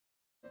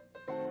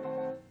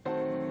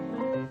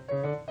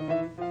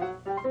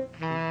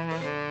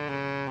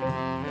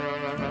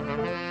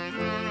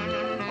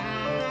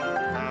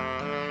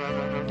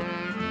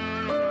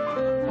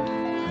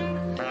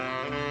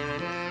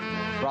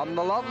From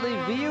the lovely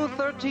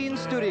VU13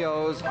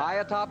 studios, high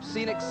atop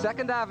scenic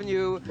 2nd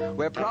Avenue,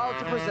 we're proud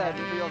to present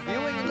for your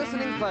viewing and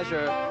listening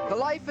pleasure the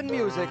life and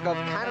music of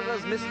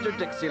Canada's Mr.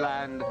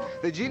 Dixieland,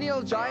 the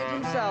genial giant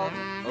himself,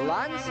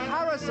 Lance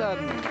Harrison.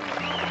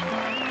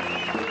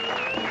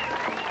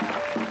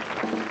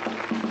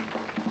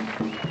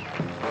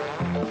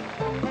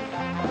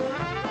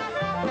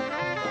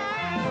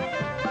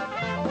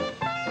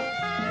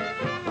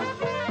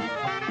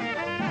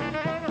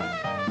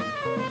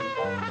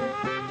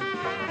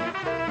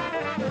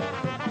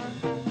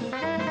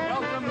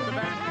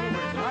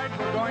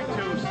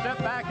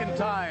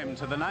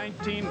 To the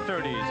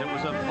 1930s. It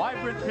was a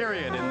vibrant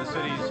period in the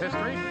city's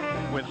history,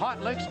 with hot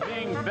licks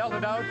being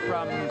belted out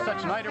from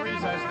such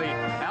nighteries as the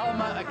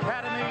Alma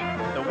Academy,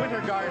 the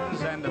Winter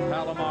Gardens, and the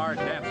Palomar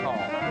Dance Hall.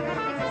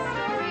 It's a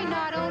story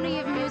not only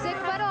of music,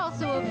 but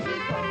also of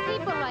people.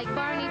 People like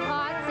Barney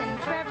Potts and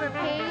Trevor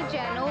Page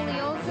and Ole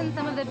Olson,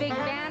 some of the big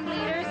band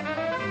leaders.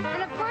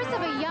 And of course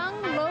of a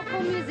young local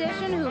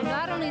musician who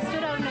not only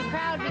stood out in a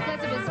crowd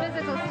because of his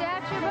physical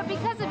stature, but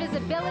because of his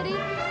ability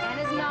and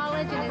his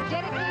knowledge and his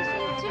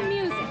dedication to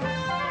music.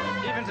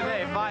 Even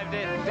today, 5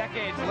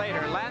 decades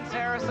later, Lance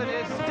Harrison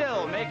is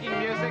still making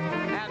music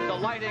and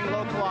delighting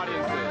local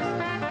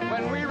audiences.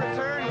 When we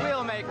return,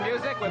 we'll make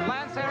music with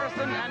Lance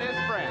Harrison and his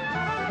friends.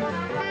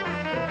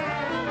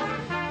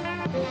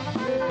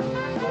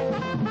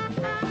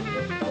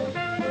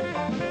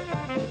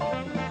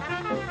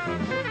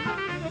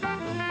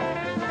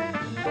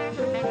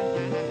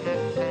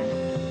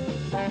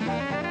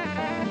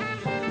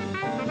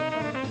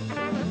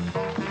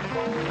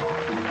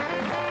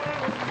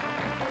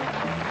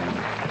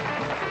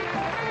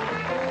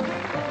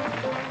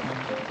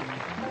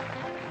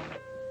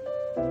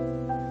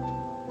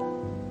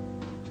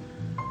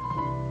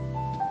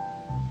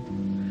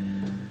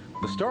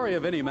 The story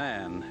of any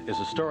man is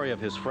a story of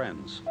his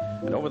friends.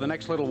 And over the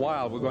next little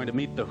while, we're going to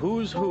meet the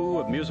who's who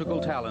of musical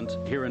talent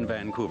here in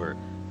Vancouver.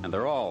 And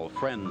they're all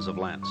friends of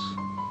Lance.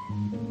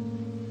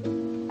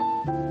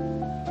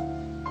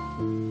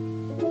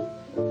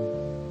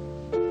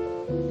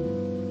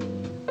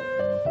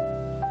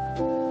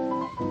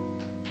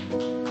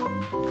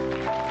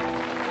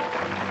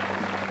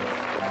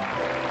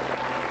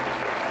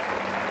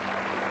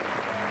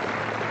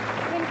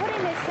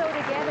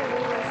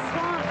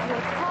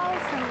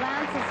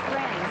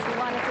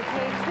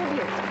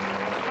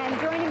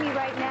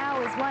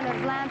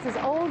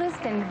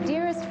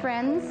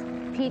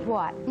 Pete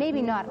Watt.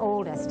 Maybe not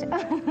oldest.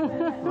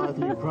 Well, I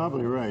think you're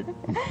probably right.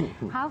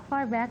 How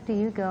far back do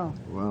you go?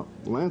 Well,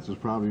 Lance is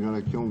probably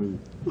going to kill me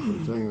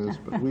for saying this,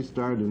 but we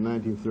started in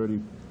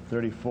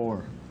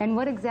 1934. And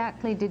what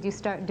exactly did you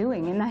start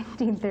doing in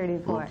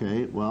 1934?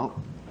 Okay,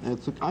 well,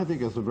 I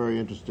think it's a very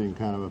interesting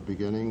kind of a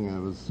beginning. It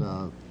was,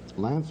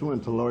 Lance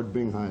went to Lord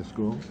Byng High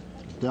School,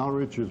 Del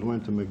Richards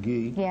went to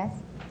McGee. Yes.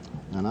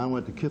 And I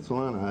went to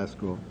Kitsilana High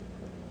School.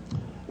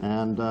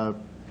 And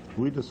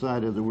we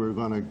decided that we were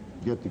going to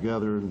get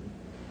together and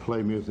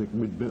play music.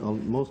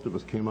 Most of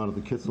us came out of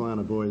the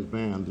Kitsilana Boys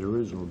Band, the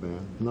original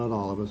band. Not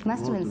all of us.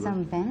 Must have been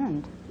some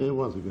band. It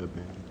was a good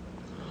band.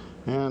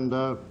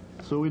 And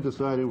so we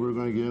decided we were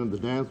going to get into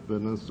the dance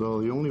business, so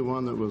the only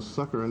one that was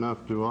sucker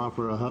enough to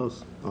offer a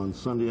house on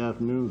Sunday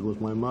afternoons was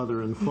my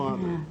mother and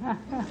father.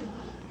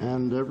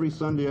 And every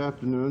Sunday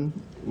afternoon,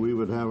 we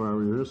would have our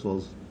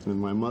rehearsals in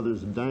my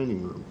mother's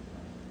dining room.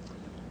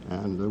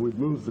 And we'd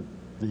move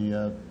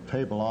the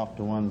table off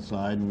to one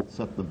side and we'd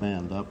set the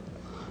band up.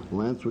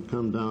 Lance would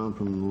come down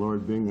from the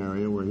Lord Byng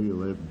area where he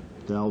lived.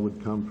 Del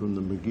would come from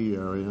the McGee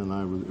area, and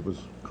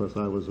of course,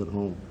 I was at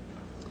home.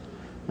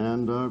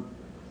 And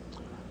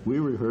we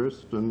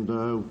rehearsed, and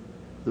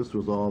this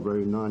was all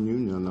very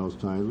non-union in those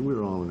times. We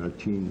were all in our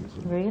teens.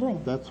 Really?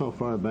 That's how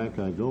far back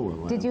I go with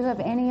Lance. Did you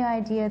have any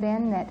idea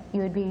then that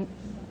you would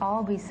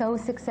all be so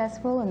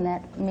successful and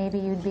that maybe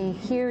you'd be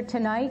here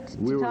tonight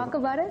to talk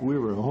about it? We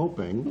were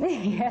hoping.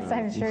 Yes,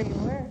 I'm sure you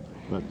were.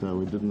 But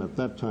we didn't, at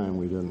that time,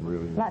 we didn't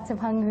really. Lots of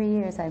hungry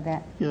years, I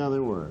bet. Yeah,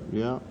 there were,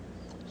 yeah.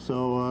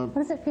 So.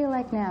 What does it feel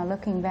like now,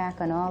 looking back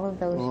on all of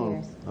those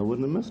years? I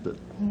wouldn't have missed it.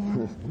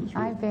 Yeah,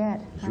 I bet.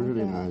 It's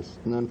really nice.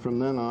 And then from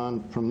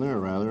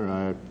there,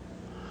 I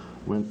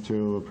went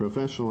to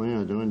professionally,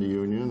 I joined the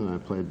union, and I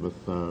played with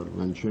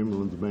Len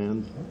Chamberlain's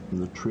band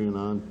in the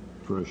Trianon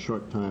for a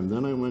short time.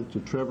 Then I went to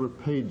Trevor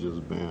Page's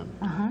band.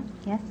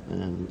 Yes.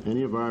 And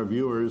any of our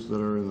viewers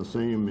that are in the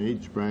same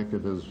age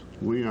bracket as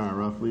we are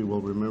roughly will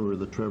remember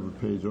the Trevor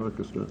Page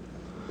Orchestra.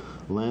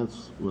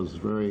 Lance was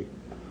very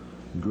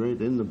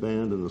great in the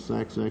band in the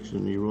sax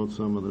section. He wrote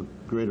some of the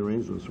great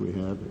arrangements we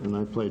had, and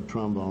I played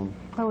trombone.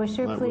 Well, we're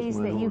sure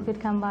pleased that you could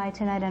come by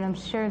tonight, and I'm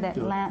sure that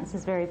Lance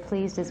is very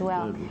pleased as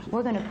well.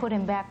 We're going to put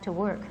him back to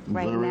work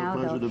right now,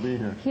 though. Very pleasure to be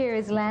here. Here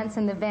is Lance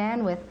and the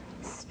band with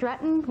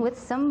Struttin' with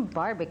Some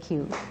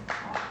Barbecue.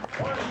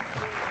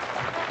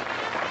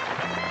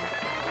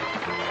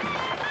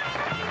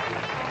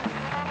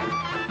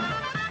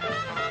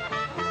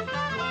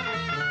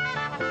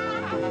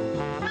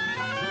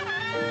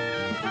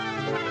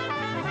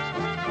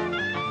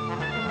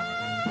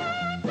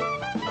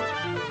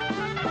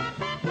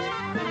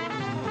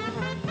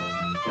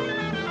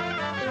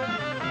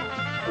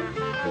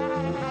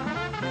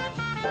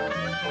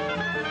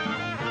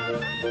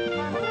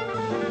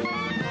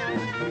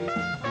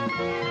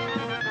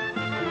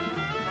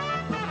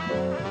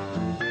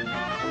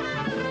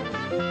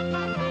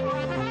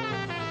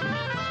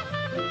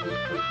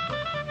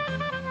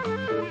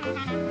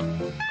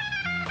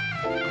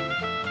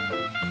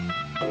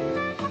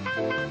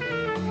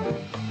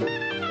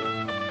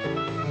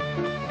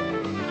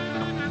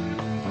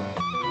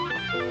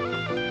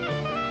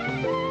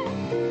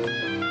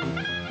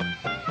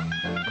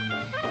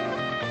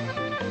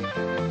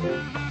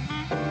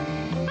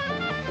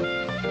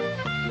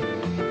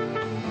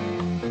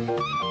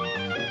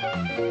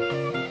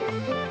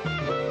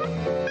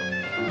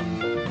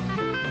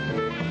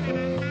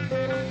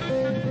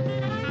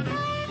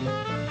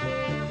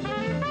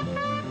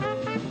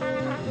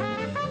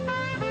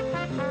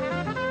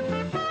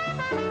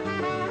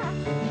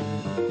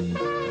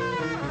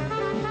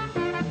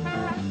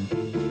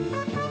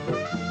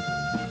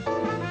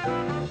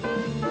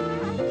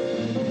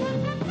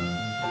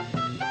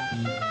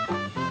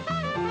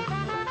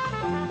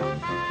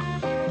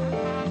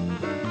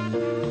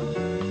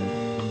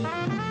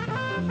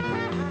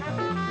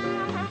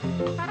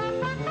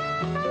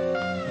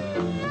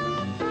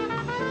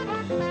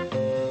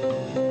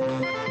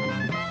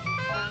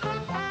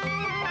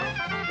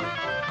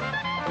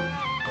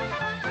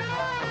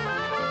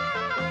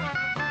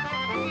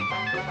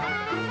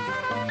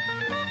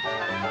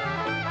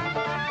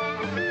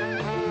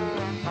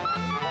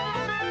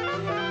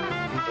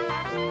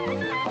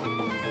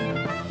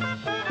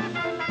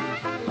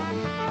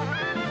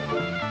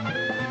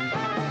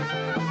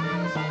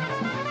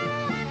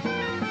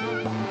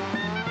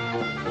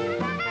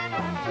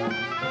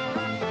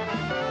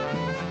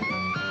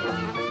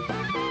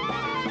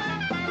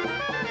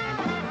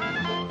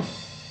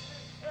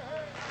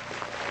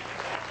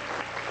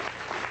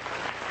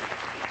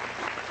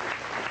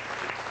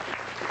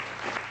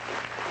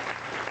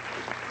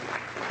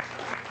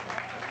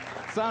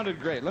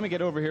 sounded great. Let me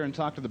get over here and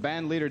talk to the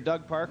band leader,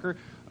 Doug Parker,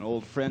 an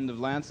old friend of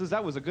Lance's.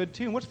 That was a good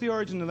tune. What's the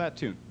origin of that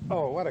tune?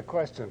 Oh, what a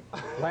question.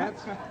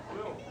 Lance?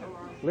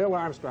 Lil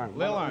Armstrong.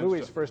 Lil Armstrong.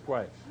 Louis' first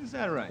wife. Is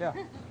that right? Yeah.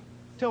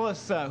 Tell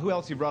us who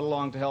else you brought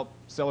along to help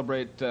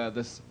celebrate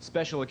this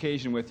special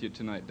occasion with you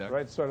tonight, Doug.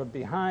 Right sort of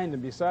behind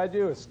and beside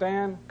you is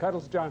Stan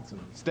Cuddles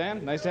Johnson.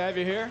 Stan, nice to have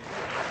you here.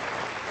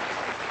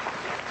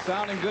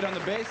 Sounding good on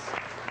the bass.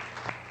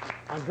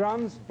 On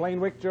drums, Blaine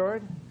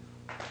Wick-George.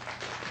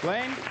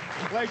 Blaine,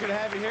 pleasure to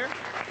have you here.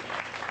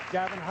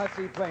 Gavin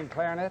Hussey playing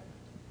clarinet.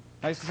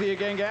 Nice to see you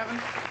again, Gavin.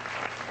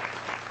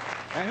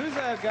 And who's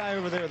that guy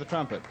over there with the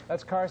trumpet?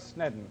 That's Cars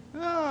Snedden.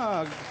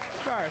 Oh,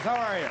 Cars, how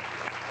are you?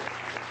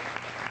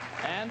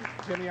 And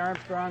Jimmy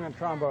Armstrong on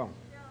trombone.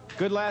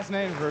 Good last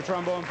name for a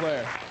trombone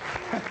player.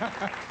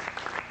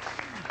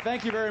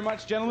 Thank you very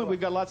much, gentlemen.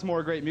 We've got lots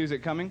more great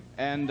music coming.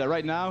 And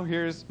right now,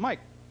 here's Mike.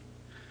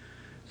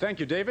 Thank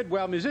you, David.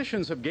 Well,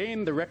 musicians have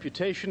gained the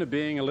reputation of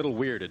being a little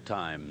weird at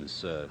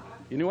times.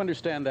 You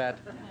understand that?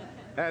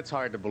 That's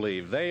hard to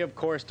believe. They, of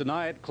course,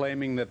 deny it,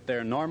 claiming that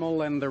they're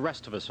normal and the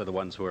rest of us are the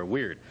ones who are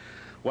weird.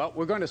 Well,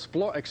 we're going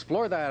to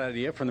explore that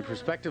idea from the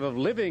perspective of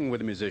living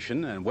with a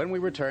musician, and when we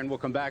return, we'll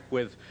come back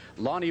with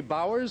Lonnie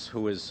Bowers,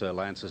 who is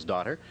Lance's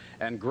daughter,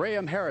 and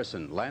Graham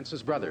Harrison,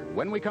 Lance's brother.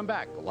 When we come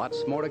back,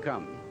 lots more to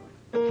come.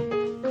 The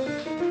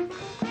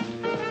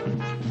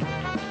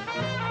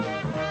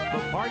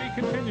party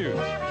continues,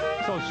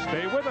 so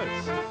stay with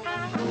us.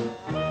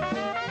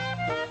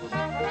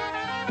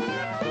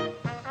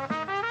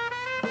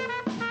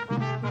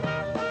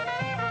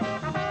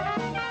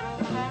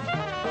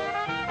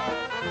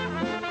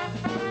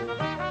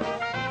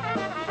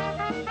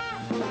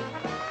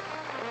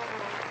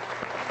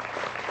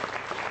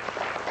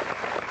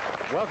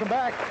 Welcome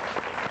back.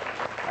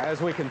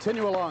 As we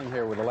continue along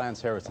here with the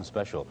Lance Harrison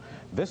special,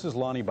 this is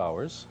Lonnie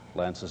Bowers,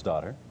 Lance's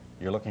daughter.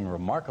 You're looking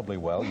remarkably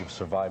well. You've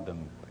survived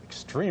them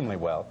extremely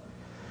well.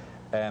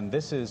 And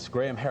this is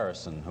Graham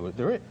Harrison, who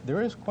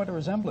there is quite a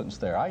resemblance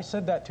there. I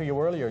said that to you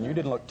earlier, and you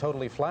didn't look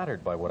totally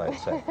flattered by what I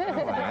said.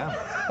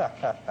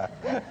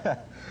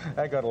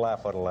 I got a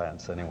laugh out of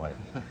Lance anyway.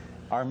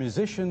 Our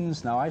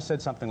musicians, now I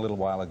said something a little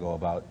while ago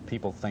about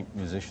people think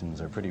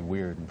musicians are pretty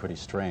weird and pretty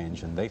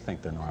strange, and they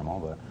think they're normal,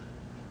 but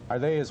are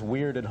they as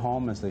weird at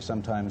home as they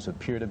sometimes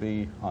appear to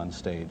be on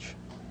stage?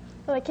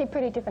 Well, I keep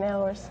pretty different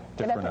hours.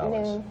 Different Get up hours.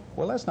 at noon.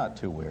 Well, that's not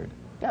too weird.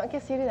 No, I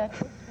guess you do that.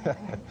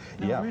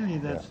 No, Yeah. really,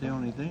 that's the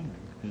only thing.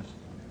 Is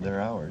they're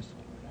ours.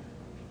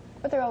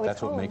 But they're always That's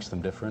home. what makes them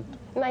different.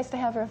 Nice to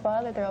have her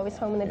father. They're always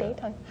home in the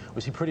daytime.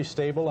 Was he pretty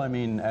stable? I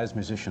mean, as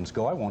musicians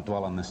go, I won't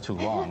dwell on this too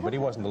long, but he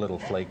wasn't a little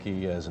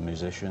flaky as a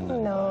musician.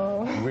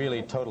 No.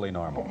 Really totally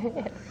normal.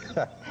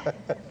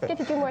 Get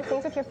to do more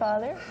things with your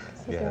father?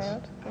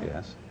 Yes,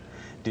 yes.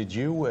 Did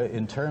you,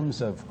 in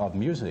terms of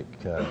music,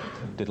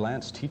 did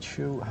Lance teach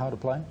you how to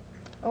play?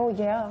 Oh,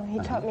 yeah. He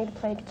taught me to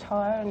play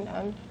guitar, and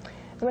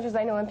as much as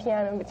I know on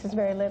piano, which is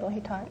very little, he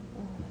taught.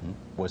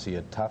 Was he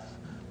a tough,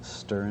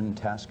 stern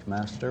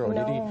taskmaster, or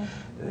did he?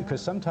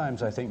 Because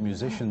sometimes I think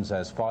musicians,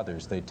 as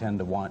fathers, they tend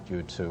to want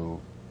you to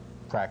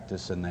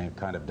practice, and they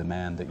kind of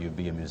demand that you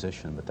be a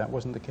musician. But that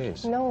wasn't the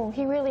case. No,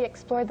 he really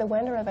explored the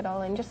wonder of it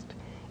all, and just,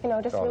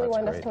 just really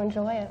wanted us to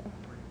enjoy it.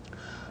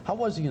 How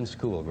was he in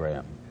school,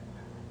 Graham?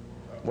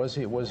 Was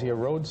he a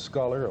Rhodes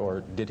Scholar,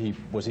 or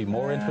was he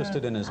more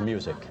interested in his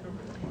music?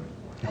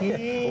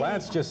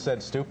 Lance just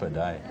said stupid.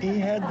 He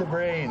had the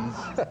brains.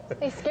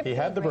 He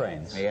had the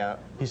brains. Yeah.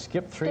 He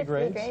skipped three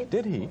grades?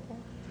 Did he?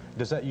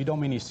 Does that, you don't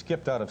mean he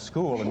skipped out of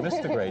school and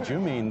missed the grades. You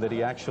mean that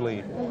he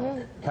actually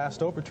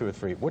passed over 2 or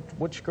 3.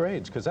 Which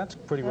grades? Because that's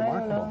pretty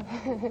remarkable.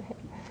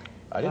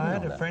 I didn't know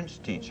had that. a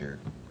French teacher,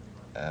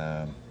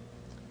 and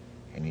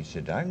he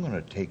said, I'm going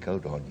to take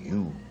out on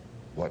you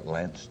what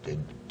Lance did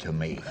to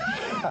me.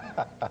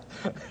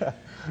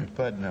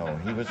 But no,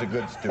 he was a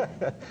good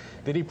student.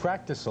 Did he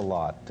practice a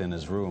lot in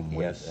his room?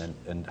 Yes.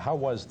 And how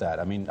was that?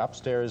 I mean,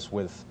 upstairs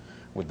with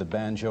the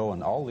banjo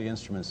and all the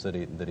instruments that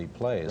he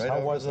plays. Right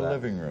how was the that?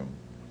 living room.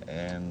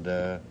 And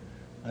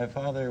my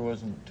father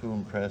wasn't too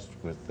impressed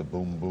with the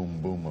boom, boom,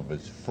 boom of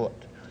his foot.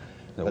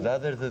 No. But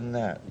other than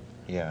that,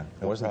 yeah,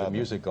 It wasn't the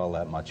music all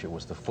that much. It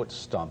was the foot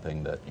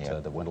stomping that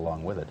that went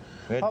along with it.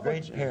 We had How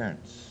great about-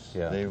 parents.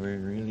 Yeah. They were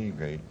really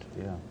great.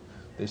 Yeah.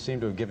 They seem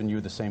to have given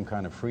you the same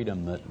kind of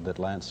freedom that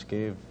Lance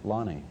gave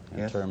Lonnie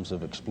in terms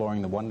of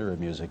exploring the wonder of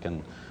music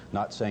and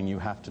not saying you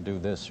have to do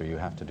this or you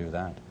have to do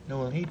that. No,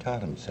 well, he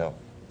taught himself.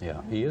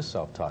 Yeah, he is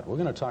self-taught. We're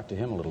going to talk to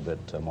him a little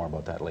bit more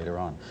about that later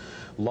on.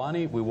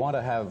 Lonnie, we want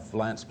to have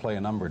Lance play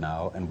a number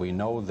now, and we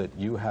know that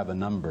you have a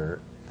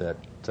number that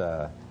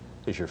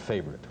is your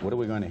favorite. What are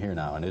we going to hear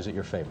now, and is it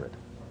your favorite?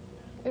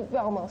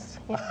 Almost.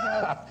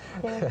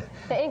 They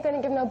ain't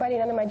gonna give nobody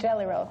none of my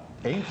jelly roll.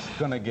 Ain't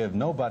gonna give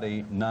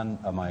nobody none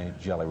of my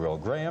jelly roll.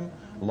 Graham,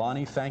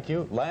 Lonnie, thank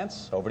you.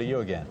 Lance, over to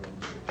you again.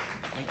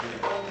 Thank you.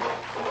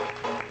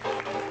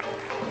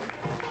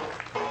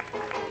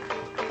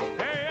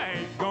 Hey, I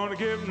ain't gonna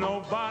give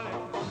nobody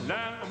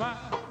none of my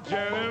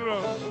jelly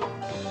roll.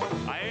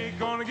 I ain't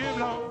gonna give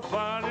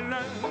nobody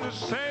none to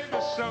save me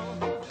so.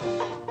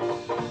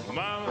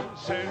 My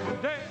said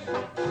today,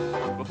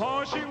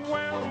 before she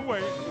went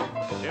away,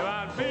 if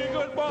I'd be a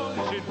good boy,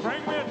 she'd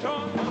bring me a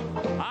toy.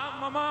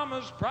 I'm my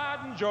mama's pride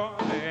and joy.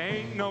 There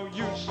ain't no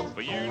use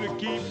for you to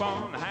keep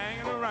on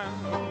hanging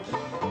around.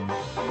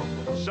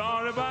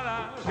 Sorry, but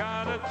I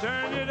gotta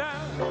turn you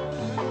down,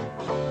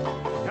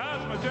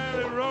 'cause my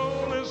jelly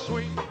roll is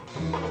sweet,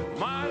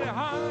 mighty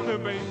hard to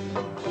beat.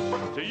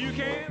 So you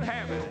can't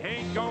have it,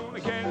 ain't gonna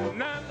get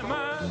none of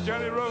my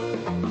jelly roll.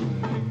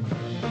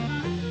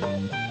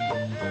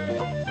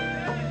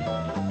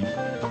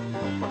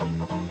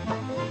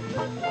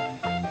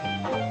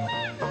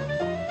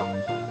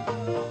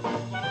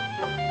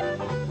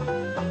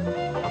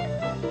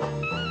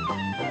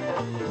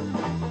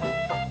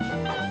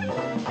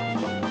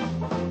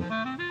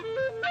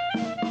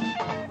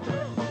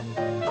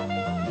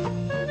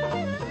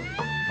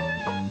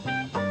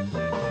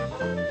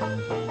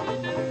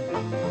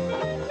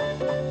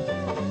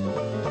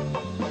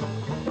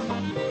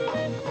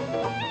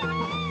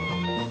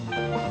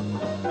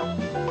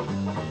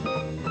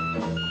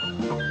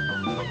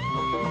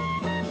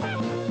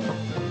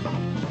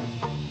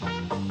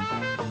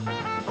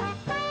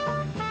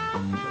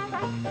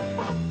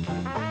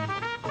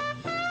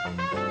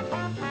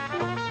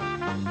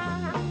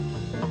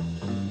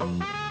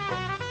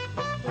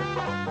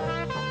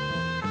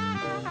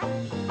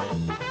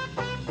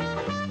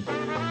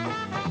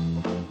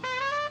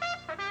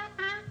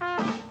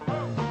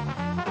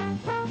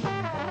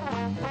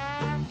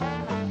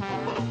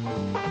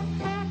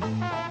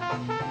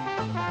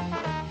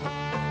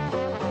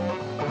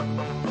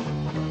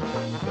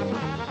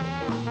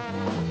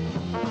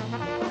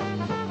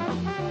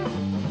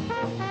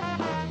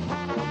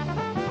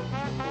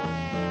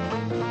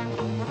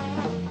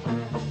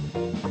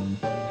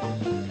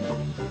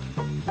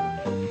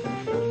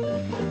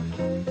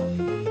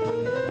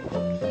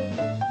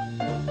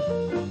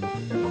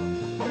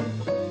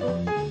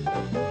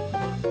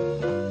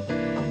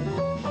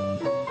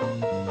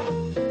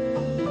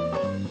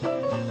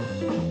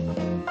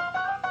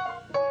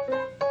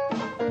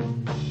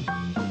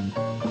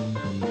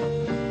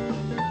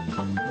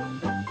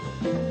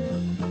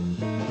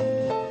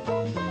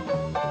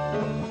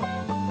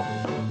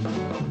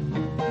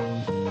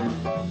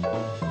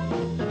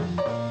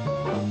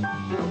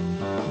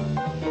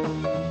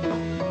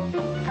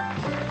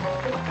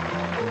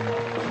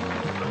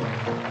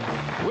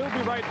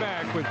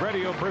 With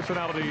radio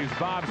personalities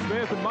Bob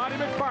Smith and Monty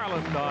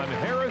McFarland on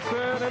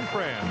Harrison and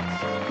Friends.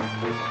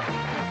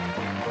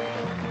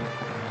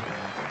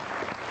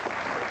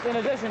 In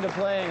addition to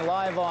playing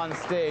live on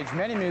stage,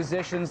 many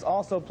musicians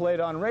also played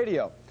on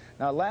radio.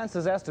 Now, Lance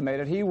has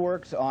estimated he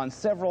worked on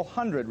several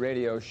hundred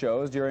radio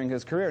shows during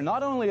his career,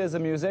 not only as a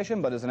musician,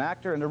 but as an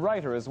actor and a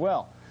writer as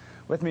well.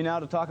 With me now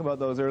to talk about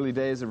those early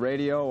days of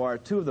radio are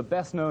two of the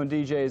best-known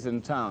DJs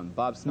in town,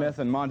 Bob Smith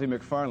and Monty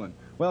McFarland.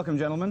 Welcome,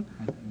 gentlemen.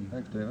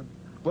 Thanks, David.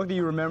 What do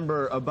you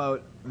remember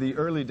about the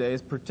early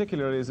days,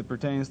 particularly as it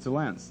pertains to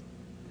Lance?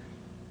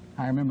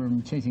 I remember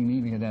him chasing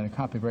me because I had a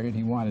copy of record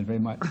he wanted very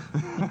much.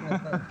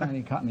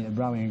 Finally caught me at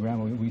Broadway and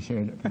Granville. We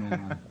shared it from then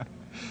on.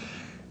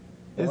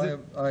 Well,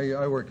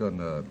 I worked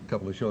on a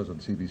couple of shows on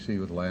CBC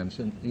with Lance,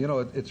 and you know,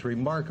 it's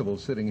remarkable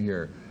sitting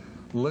here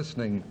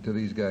listening to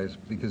these guys,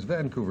 because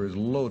Vancouver is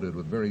loaded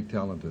with very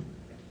talented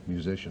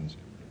musicians.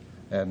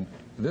 And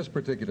this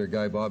particular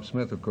guy, Bob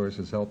Smith, of course,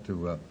 has helped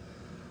to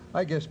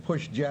I guess,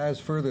 push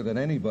jazz further than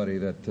anybody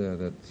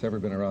that's ever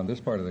been around this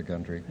part of the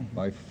country,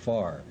 by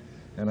far.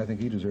 And I think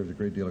he deserves a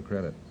great deal of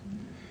credit.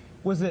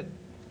 Was it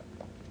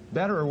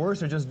better or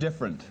worse or just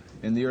different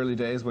in the early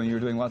days when you were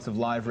doing lots of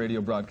live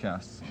radio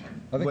broadcasts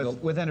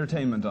with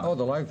entertainment on? Oh,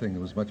 the live thing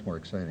was much more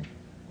exciting.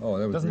 Oh,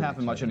 that was doesn't really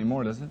happen much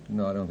anymore, does it?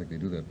 No, I don't think they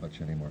do that much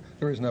anymore.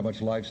 There isn't that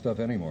much live stuff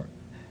anymore.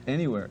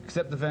 Anywhere,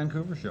 except the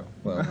Vancouver show.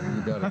 Well,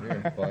 you got it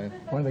here.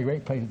 One of the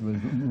great places was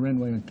Ren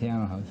Williams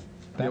Piano House.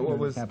 That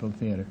was Capitol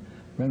Theater.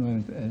 Ren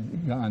Williams is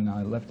gone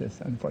now, left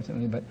us,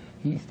 unfortunately, but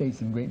he staged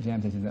some great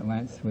jam sessions that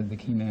Lance was the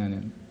key man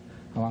in,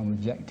 along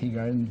with Jack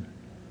Teagarden,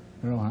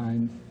 Earl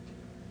Hines,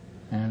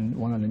 and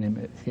one other name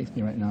escapes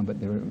me right now, but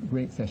they were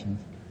great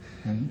sessions.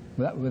 And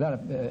without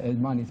as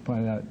Monty's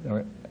pointed out,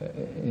 or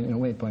in a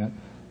way pointed out,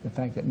 the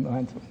fact that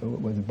Lance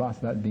was a boss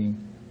without being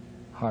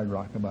hard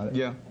rock about it.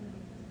 Yeah.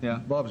 Yeah.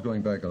 Bob's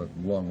going back a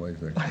long ways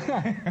there.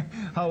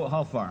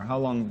 How far? How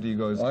long do you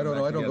go? I don't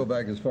know. I don't go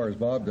back as far as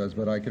Bob does,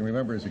 but I can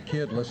remember as a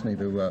kid listening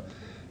to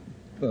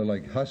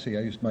like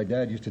Hussey. My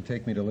dad used to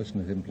take me to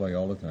listen to him play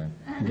all the time.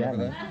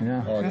 Remember that?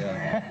 Yeah. Oh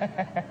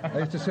yeah. I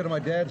used to sit on my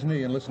dad's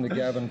knee and listen to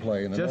Gavin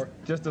play. And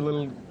just a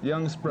little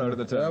young sprout at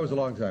the time. That was a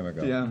long time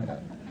ago. Yeah.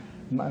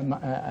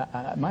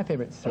 My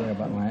favorite story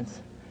about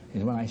Lance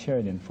is when I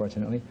shared him.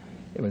 Fortunately,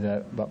 it was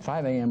about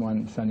 5 a.m.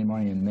 one Sunday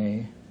morning in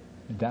May.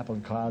 The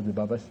dappled clouds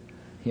above us.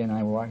 He and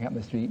I were walking up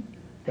the street,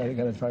 got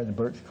as far as the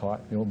Burke's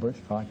Clock, the old Burke's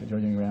Clock at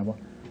Georgia and Granville,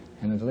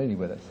 and there was a lady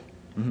with us.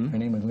 Her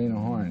name was Lena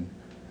Horn.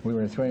 We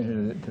were escorting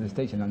her to the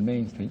station on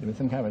Main Street. There was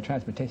some kind of a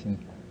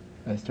transportation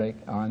strike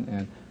on,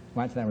 and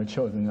Lance and I were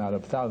chosen out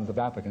of thousands of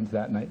applicants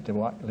that night to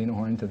walk Lena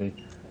Horn to the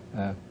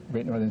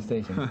Great Northern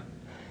Station.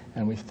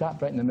 And we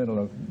stopped right in the middle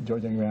of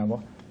Georgia and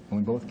Granville, and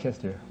we both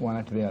kissed her, one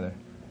after the other.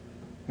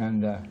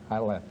 And I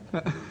left.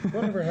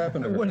 Whatever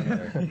happened to her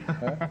anyway?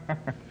 Huh?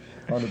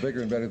 On the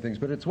bigger and better things.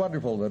 But it's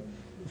wonderful that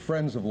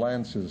friends of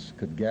Lance's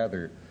could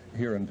gather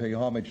here and pay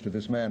homage to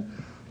this man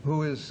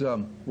who is,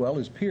 well,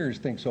 his peers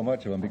think so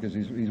much of him because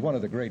he's one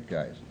of the great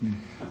guys.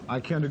 I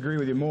can't agree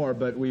with you more,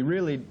 but we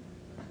really,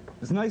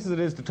 as nice as it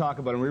is to talk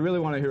about him, we really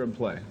want to hear him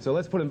play. So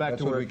let's put him back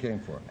to work. That's what we came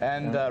for.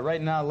 And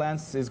right now,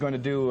 Lance is going to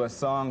do a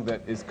song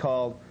that is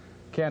called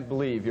Can't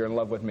Believe You're in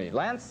Love with Me.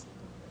 Lance?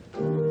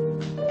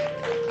 Thanks,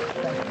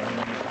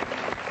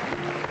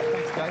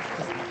 guys.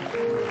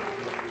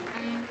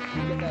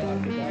 Get that out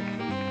of your bag.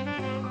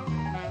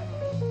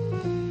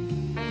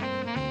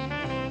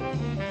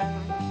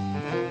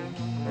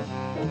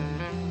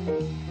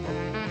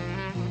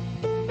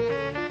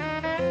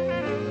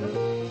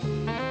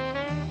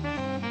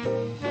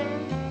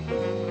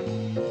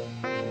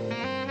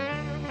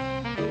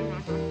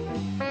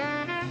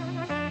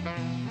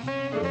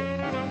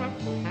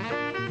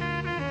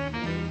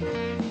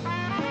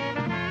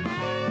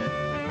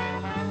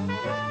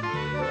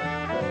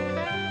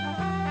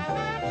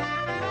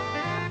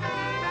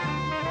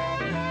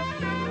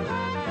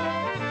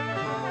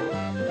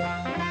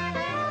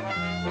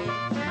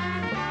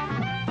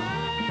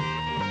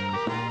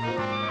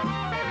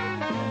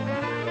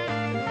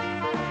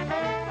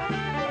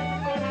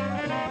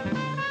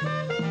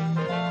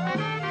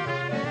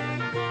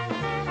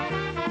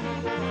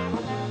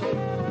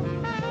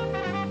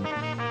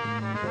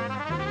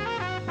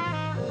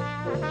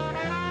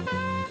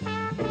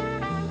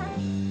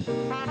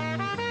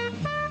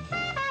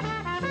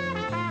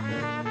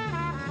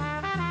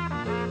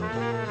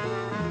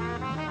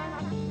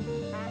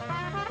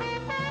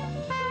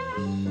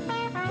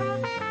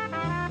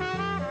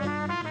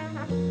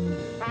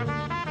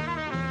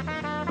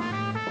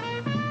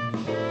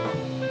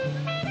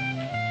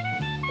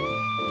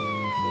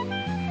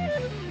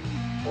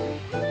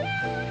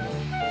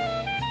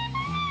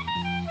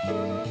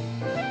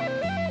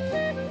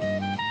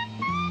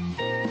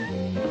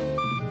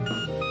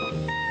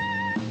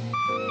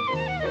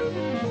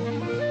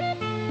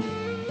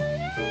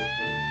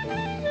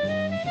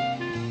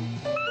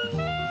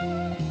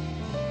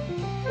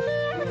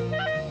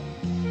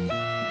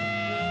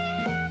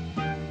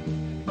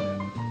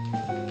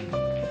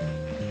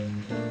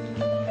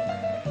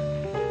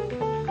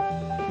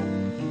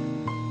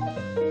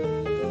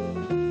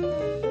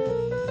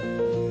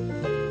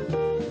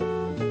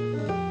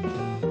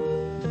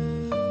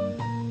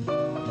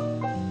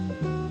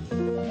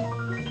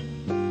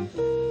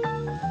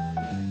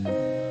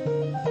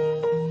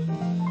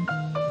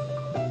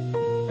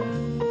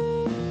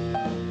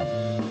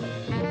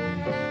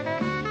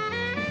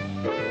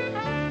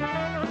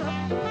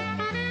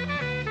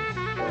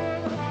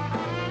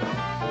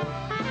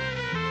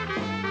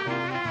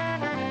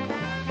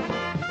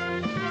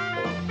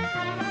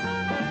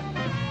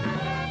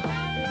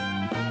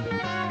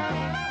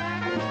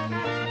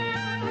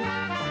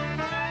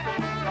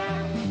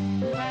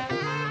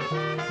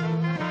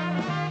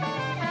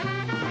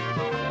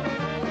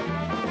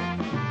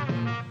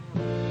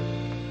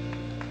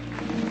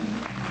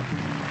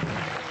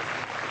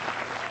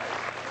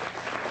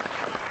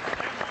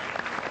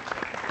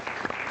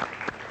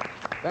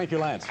 Thank you,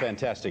 Lance.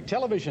 Fantastic.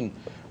 Television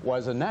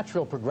was a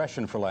natural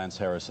progression for Lance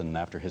Harrison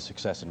after his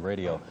success in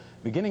radio.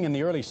 Beginning in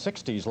the early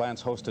 60s,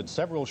 Lance hosted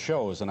several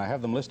shows, and I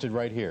have them listed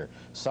right here.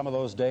 Some of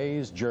Those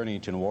Days, Journey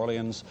to New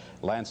Orleans,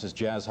 Lance's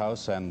Jazz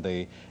House, and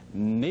the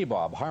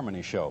Nabob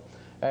Harmony Show.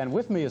 And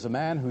with me is a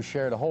man who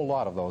shared a whole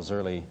lot of those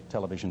early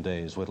television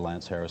days with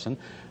Lance Harrison,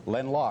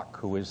 Len Locke,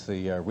 who is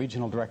the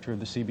regional director of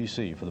the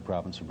CBC for the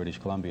province of British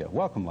Columbia.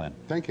 Welcome, Len.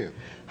 Thank you.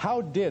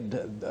 How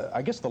did,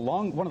 I guess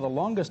one of the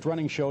longest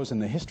running shows in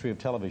the history of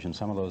television,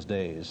 Some of Those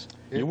Days,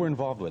 you were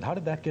involved with. How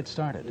did that get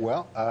started?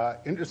 Well,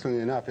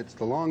 interestingly enough, it's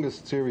the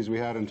longest series we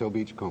had until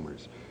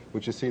Beachcombers,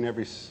 which is seen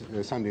every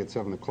Sunday at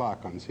 7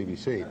 o'clock on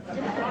CBC.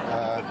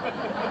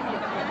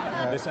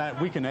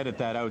 We can edit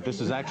that out.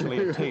 This is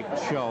actually a taped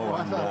show.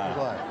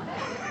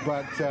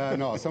 But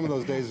no, Some of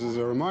Those Days is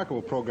a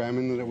remarkable program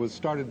in that it was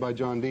started by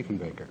John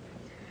Diefenbaker.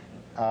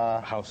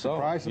 How so?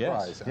 Surprise,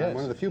 surprise. Yes, I'm yes.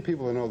 one of the few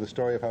people who know the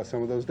story of how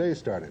Some of Those Days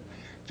started.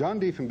 John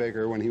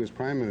Diefenbaker, when he was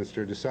Prime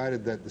Minister,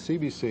 decided that the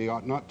CBC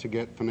ought not to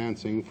get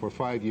financing for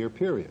 5-year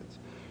periods,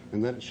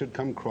 and that it should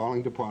come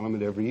crawling to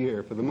Parliament every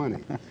year for the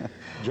money.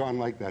 John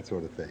liked that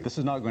sort of thing. This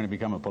is not going to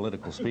become a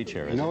political speech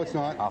here, is it? No, it's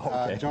not.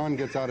 Oh, okay. John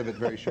gets out of it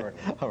very short.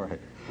 All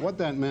right. What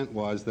that meant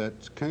was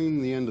that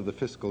came the end of the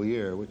fiscal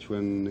year, which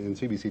when in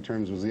CBC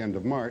terms was the end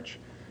of March,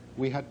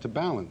 we had to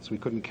balance. We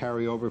couldn't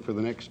carry over for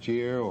the next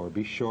year or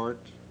be short.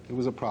 It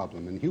was a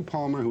problem. And Hugh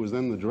Palmer, who was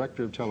then the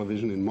director of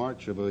television in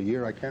March of a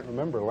year, I can't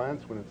remember,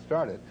 Lance, when it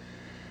started,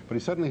 but he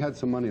suddenly had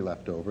some money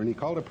left over, and he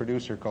called a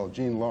producer called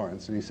Gene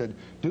Lawrence, and he said,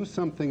 do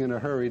something in a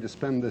hurry to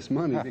spend this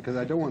money because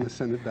I don't want to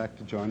send it back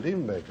to John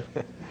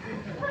Diefenbaker.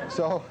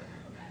 So,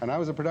 and I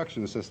was a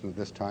production assistant at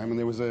this time, and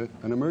there was an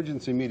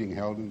emergency meeting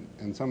held,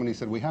 and somebody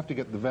said, we have to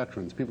get the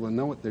veterans, people that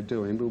know what they're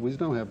doing, but we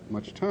don't have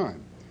much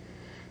time.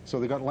 So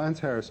they got Lance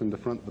Harrison to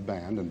front the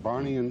band, and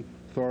Barney and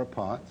Thora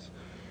Potts,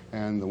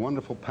 and the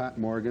wonderful Pat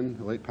Morgan,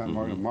 the late Pat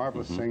Morgan,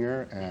 marvelous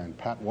singer, and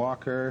Pat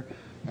Walker,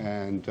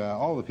 and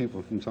all the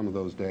people from some of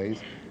those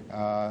days,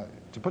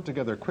 to put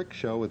together a quick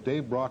show with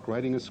Dave Brock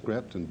writing a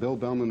script and Bill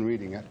Bellman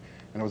reading it.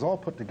 And it was all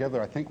put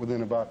together, I think,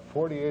 within about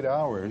 48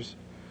 hours,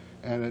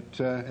 and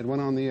it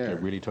went on the air.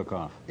 It really took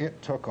off.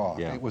 It took off.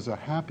 Yeah. It was a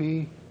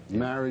happy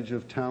marriage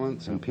of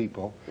talents and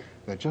people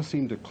that just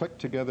seemed to click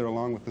together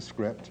along with the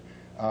script.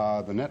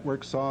 The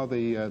network saw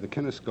the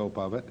kinescope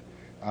of it.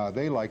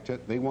 They liked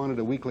it. They wanted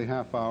a weekly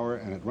half hour,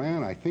 and it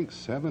ran, I think,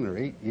 7 or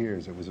 8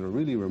 years. It was a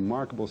really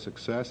remarkable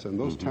success, and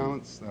those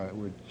talents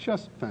were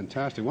just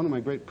fantastic. One of my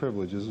great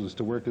privileges was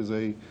to work as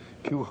a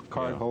cue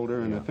card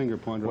holder and a finger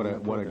pointer.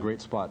 What a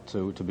great spot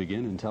to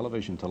begin in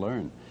television to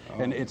learn.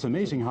 And it's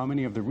amazing how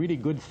many of the really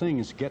good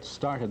things get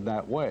started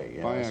that way,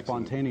 a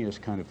spontaneous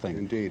kind of thing.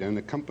 Indeed, and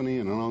a company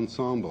and an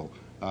ensemble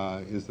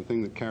is the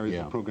thing that carries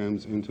the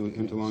programs into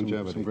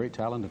longevity. Some great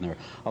talent in there.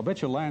 I'll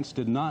bet you Lance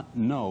did not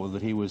know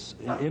that he was,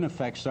 in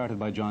effect, started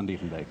by John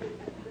Diefenbaker.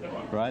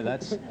 Right?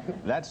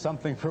 That's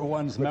something for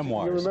one's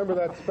memoirs. You remember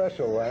that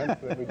special, Lance,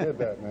 that we did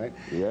that night?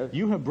 Yes.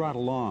 You have brought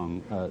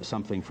along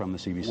something from the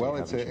CBC. Well,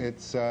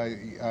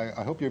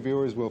 I hope your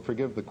viewers will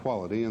forgive the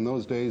quality. In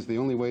those days, the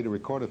only way to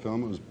record a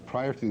film, it was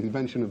prior to the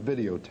invention of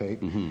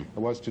videotape,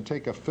 was to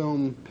take a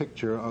film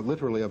picture,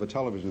 literally of a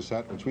television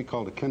set, which we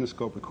called a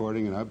kinescope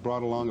recording, and I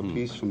brought along a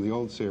piece from the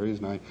old series,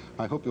 and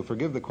I hope you'll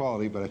forgive the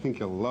quality, but I think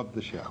you'll love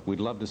the show. We'd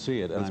love to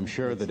see it, and I'm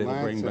sure that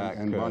it'll bring back...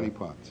 and Barney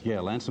Potts. Yeah,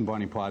 Lance and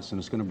Barney Potts, and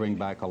it's going to bring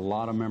back a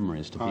lot of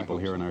memories to people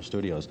here in our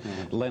studios.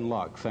 Len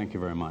Locke, thank you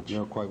very much.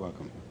 You're quite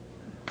welcome.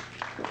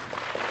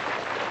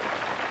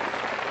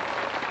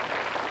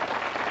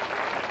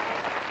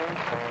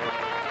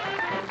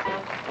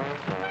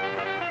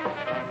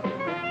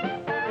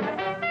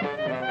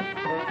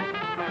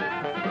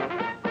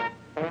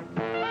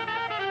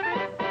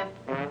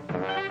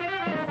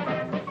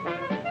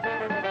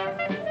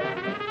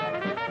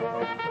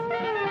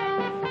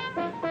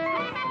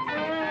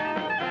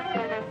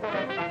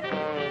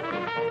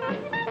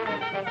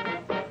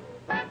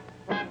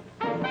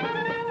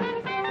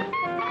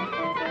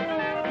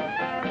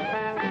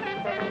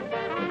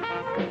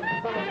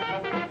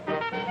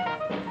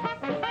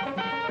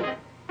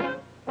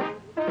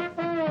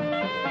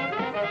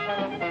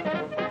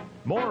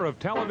 More of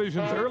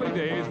television's early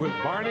days with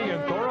Barney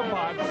and Thora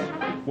Potts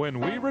when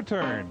we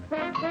return.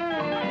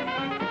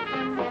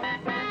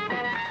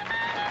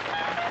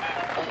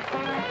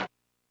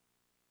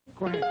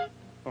 Go ahead.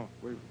 Oh,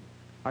 wait.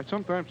 I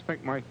sometimes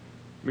think my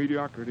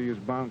mediocrity is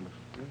boundless.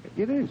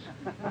 It is.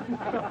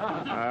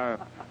 I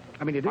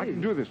mean, I can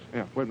do this.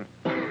 Yeah, wait a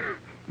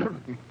minute.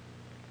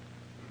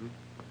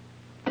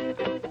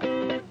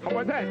 How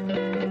about that?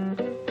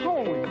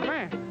 Holy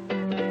man.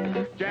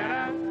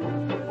 Jada,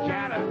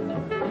 Jada,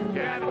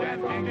 Jada, Jada,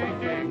 ding, ding,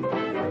 ding.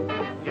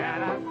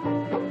 Jada,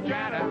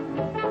 Jada,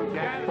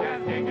 Jada,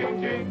 Jada, ding, ding,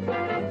 ding.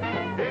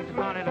 It's a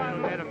funny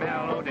little bit of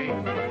melody.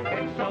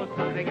 It's so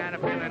soothing and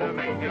appealing to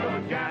make you go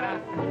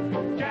Jada,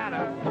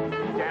 Jada,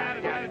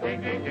 Jada, Jada,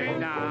 ding, ding, ding.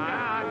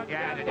 Nah,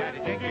 Jada,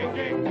 Jada, ding, ding,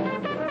 ding.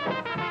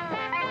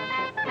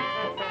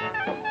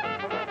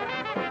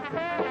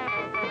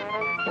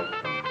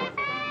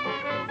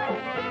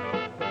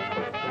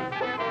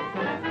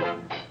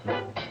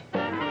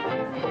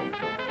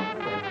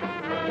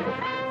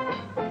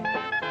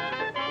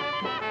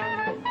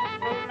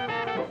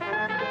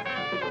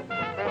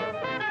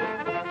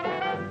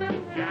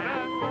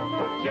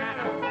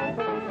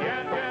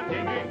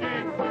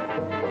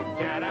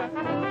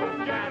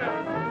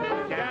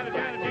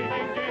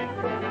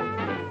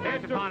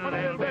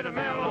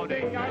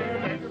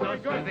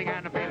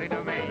 And a feeling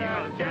to me,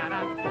 Jada, Jada,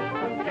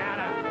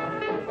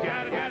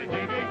 Jada, Jada,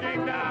 ding, ding,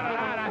 ding, da, da,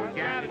 da,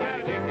 Jada,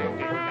 Jada, ding, ding,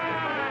 ding, da,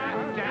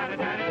 Jada,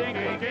 Jada, ding,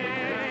 ding,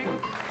 ding.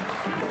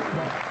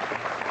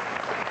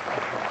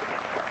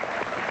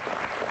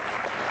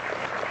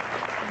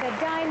 The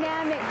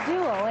dynamic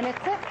duo. In a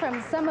clip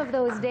from some of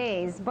those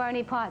days,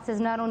 Barney Potts has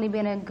not only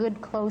been a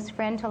good, close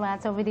friend to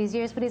Lance over these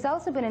years, but he's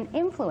also been an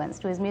influence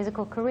to his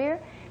musical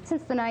career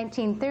since the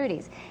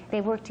 1930s.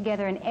 They've worked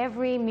together in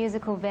every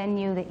musical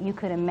venue that you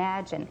could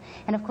imagine.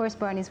 And of course,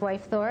 Barney's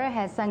wife, Thora,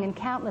 has sung in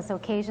countless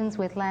occasions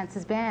with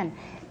Lance's band.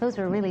 Those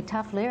were really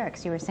tough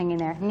lyrics you were singing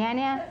there.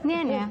 Nya-nya,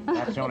 nya-nya.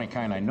 That's the only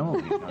kind I know.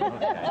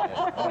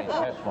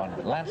 That's one.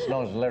 Lance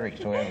knows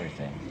lyrics to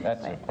everything.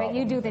 That's the problem. But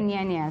you do the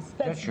nya-nyas.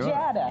 That's sure.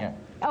 Jada. Yeah.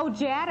 Oh,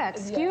 Jada.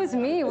 Excuse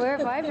me. Where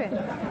have I been?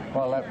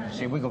 Well,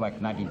 see, we go back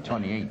to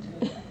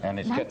 1928, and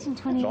it's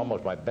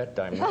almost my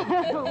bedtime.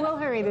 We'll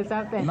hurry this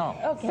up then. No.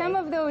 Okay. Some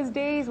of those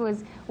days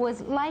was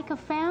like a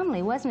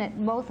family, wasn't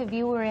it? Both of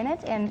you were in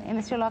it, and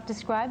Mr. Locke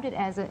described it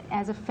as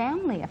a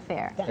family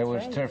affair. It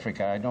was terrific.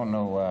 I don't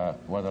know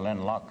whether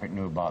Len Locke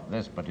knew about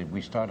this, but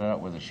we started out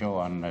with a show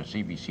on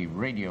CBC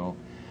Radio,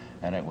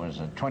 and it was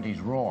a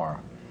 20s Roar.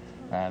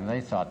 And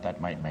they thought that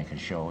might make a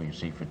show, you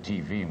see, for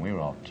TV, and we were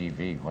all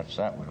TV. What's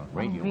that? We were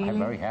radio. Really? I'm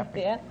very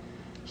happy. Yeah.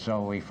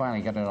 So we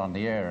finally got it on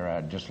the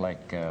air, just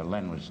like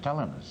Len was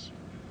telling us.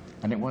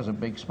 And it was a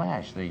big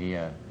smash.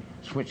 The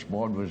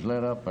switchboard was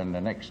lit up, and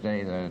the next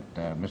day that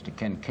Mr.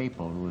 Ken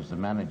Capel, who was the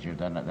manager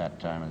then at that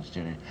time in the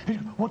studio, he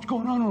said, "What's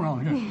going on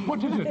around here?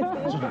 What is it?"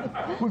 I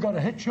said, "We got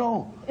a hit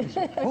show." Was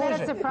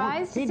that a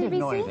surprise to He CBC? didn't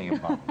know anything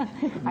about it.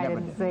 I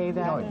didn't say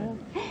that. No,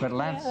 but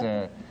Lance,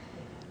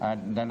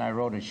 then I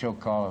wrote a show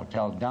called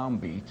Hotel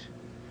Downbeat,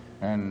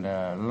 and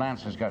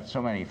Lance has got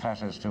so many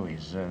facets to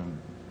his,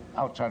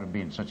 outside of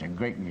being such a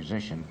great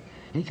musician,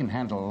 he can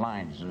handle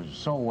lines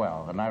so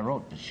well. And I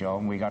wrote the show,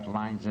 and we got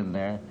lines in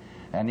there,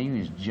 and he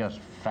was just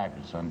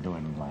fabulous on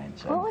doing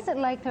lines. What was it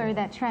like, Larry,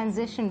 that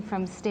transition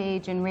from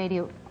stage and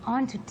radio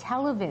onto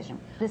television?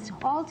 This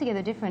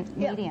altogether different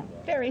medium.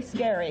 Very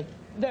scary,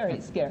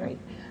 very scary.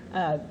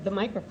 The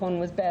microphone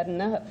was bad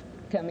enough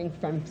coming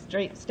from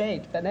straight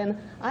stage, but then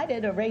I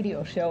did a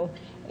radio show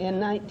in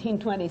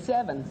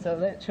 1927, so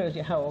that shows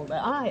you how old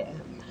I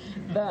am.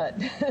 But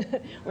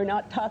we're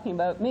not talking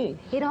about me.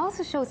 It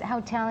also shows how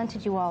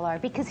talented you all are,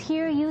 because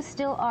here you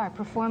still are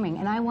performing,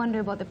 and I wonder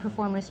about the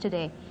performers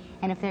today,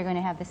 and if they're going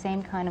to have the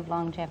same kind of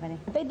longevity.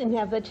 They didn't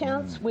have the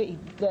chance.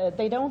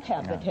 They don't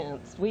have the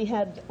chance. We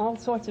had all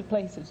sorts of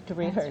places to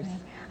rehearse. Right.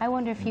 I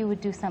wonder if you would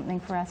do something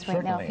for us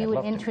right now, if you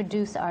would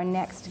introduce our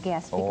next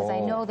guest, because I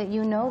know that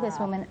you know this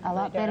woman a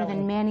lot better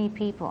than many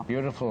people.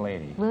 Beautiful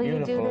lady. Will you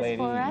Beautiful do this lady.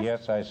 for us?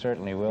 Yes, I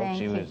certainly will. Thank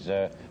you. Was.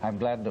 I'm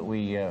glad that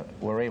we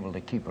were able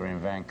to keep her in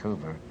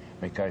Vancouver,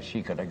 because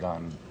she could have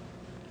gone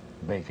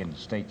big in the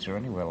States or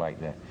anywhere like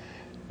that.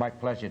 My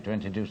pleasure to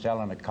introduce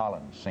Eleanor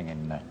Collins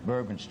singing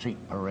Bourbon Street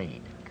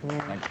Parade.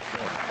 Thank you.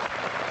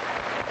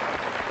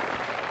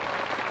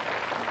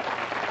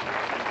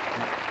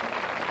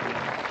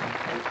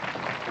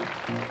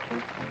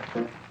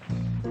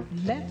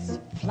 Let's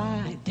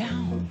fly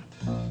down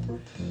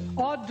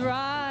or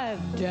drive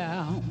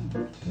down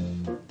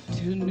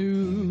to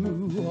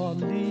New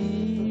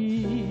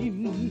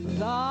Orleans.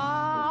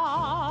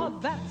 Ah,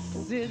 that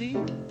city,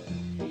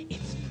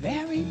 it's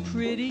very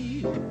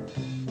pretty.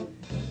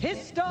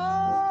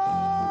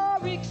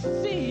 Historic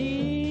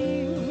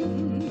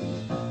scenes.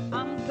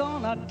 I'm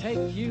gonna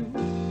take you,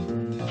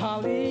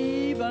 I'll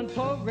even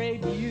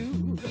parade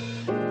you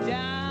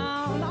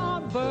down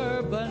on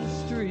Bourbon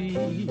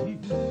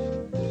Street.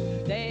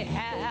 They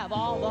have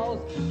all those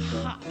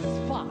hot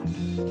spots.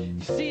 You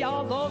see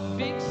all those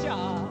big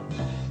shops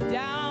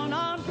down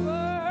on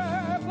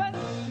Bourbon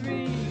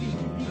Street.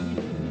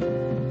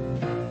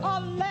 Oh,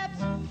 let's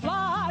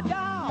fly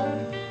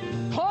down,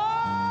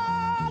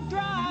 or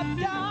drive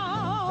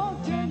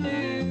down to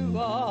New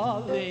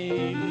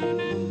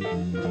Orleans.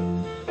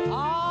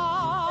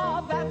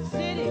 Ah, that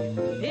city,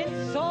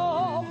 it's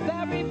so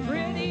very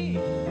pretty.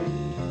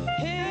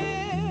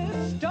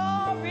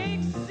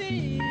 Historic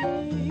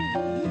scene.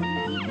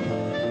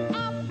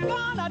 I'm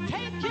gonna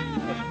take you,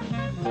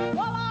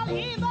 well, I'll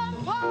even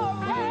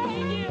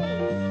parade you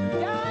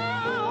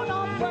down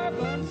on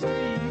Bourbon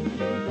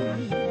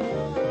Street.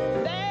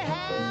 They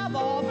have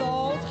all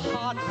those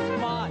hot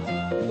spots.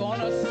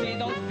 Gonna see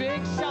those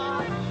big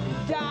shots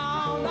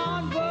down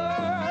on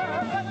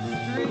Bourbon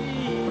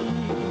Street.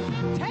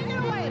 Take it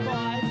away,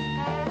 boys.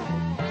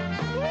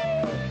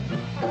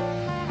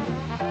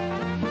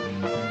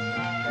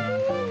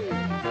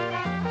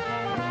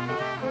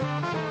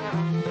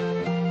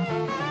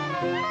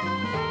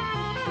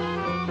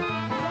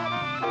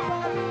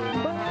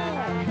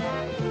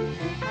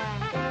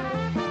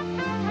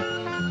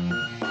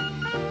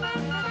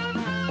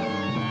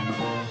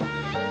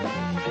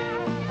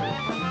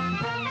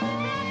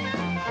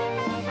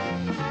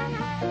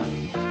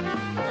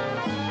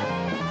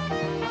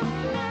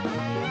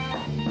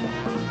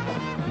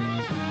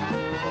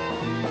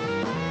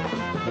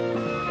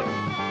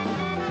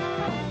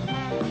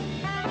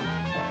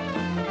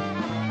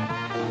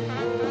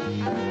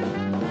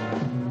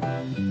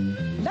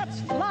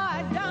 Let's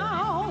fly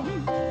down,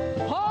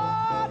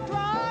 or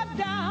drive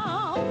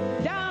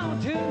down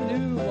to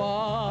New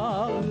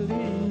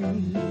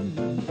Orleans.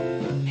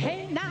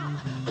 Hey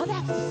now, oh,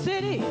 that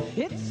city,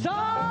 it's so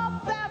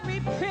very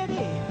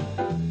pretty.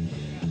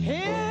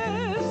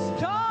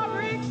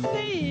 Historic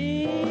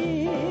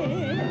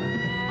scene.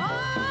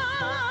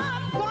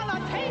 I'm gonna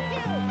take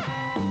you,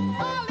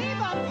 I'll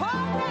even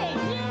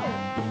parade you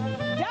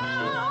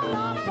down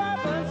on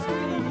Bourbon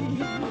Street.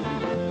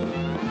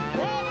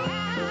 They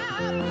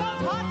have those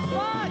hot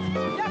spots.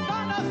 You're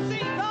gonna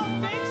see those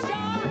big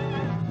shots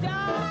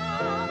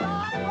down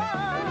on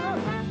Bourbon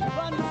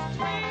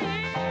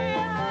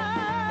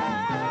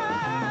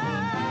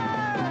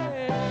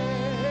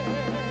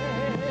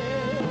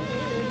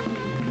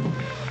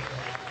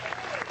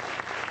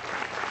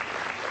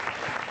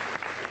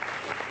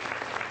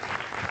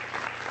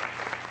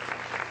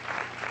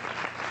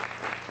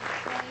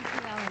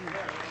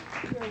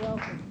You're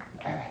welcome.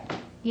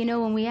 You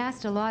know, when we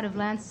asked a lot of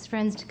Lance's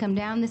friends to come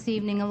down this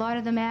evening, a lot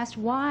of them asked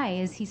why.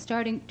 Is he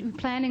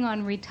planning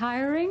on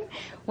retiring?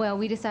 Well,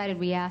 we decided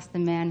we asked the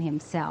man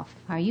himself.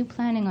 Are you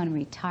planning on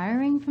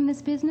retiring from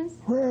this business?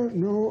 Well,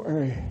 no,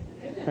 I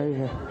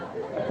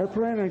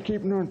plan on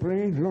keeping on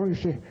playing as long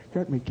as I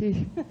got my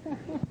teeth.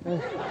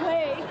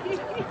 Play.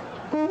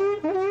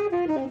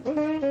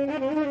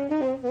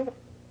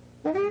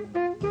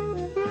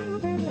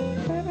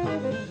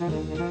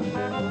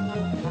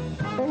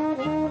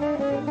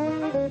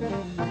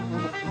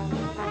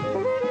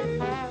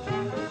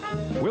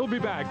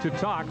 to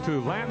talk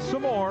to Lance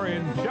some more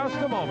in just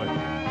a moment.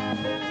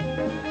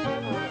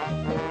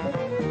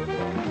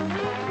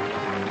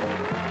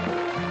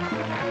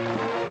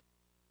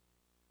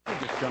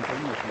 Just jump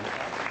in with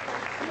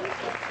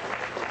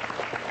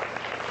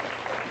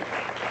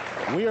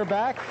me. We are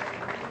back,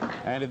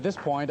 and at this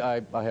point,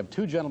 I have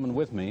two gentlemen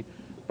with me.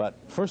 But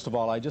first of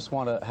all, I just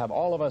want to have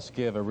all of us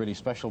give a really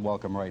special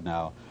welcome right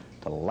now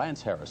to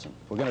Lance Harrison.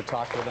 We're going to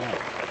talk with him.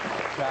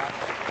 Chat.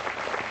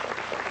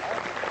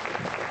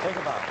 Take a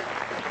bow.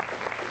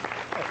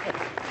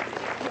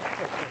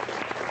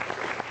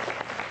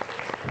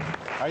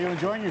 Are you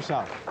enjoying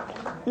yourself?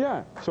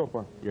 Yeah, so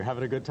far. You're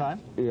having a good time?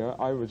 Yeah,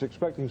 I was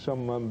expecting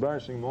some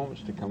embarrassing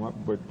moments to come up,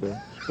 but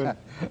it's been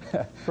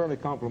fairly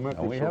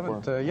complimentary We so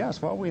haven't. far. Yes,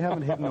 well, we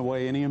haven't hidden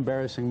away any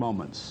embarrassing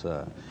moments.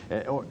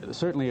 Or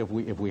certainly, if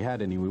we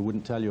had any, we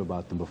wouldn't tell you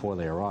about them before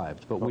they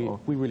arrived. But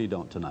we really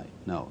don't tonight.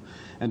 No.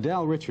 And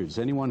Dal Richards,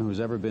 anyone who's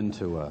ever been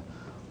to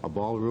a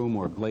ballroom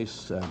or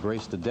graced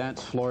a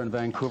dance floor in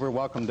Vancouver,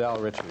 welcome Dal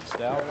Richards.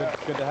 Dal,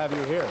 good to have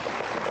you here.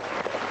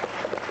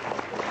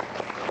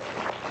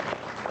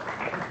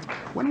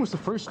 When was the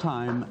first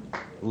time,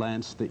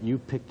 Lance, that you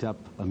picked up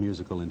a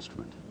musical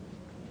instrument?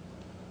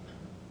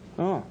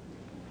 Oh.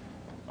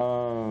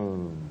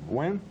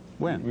 When?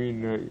 When? You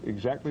mean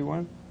exactly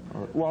when?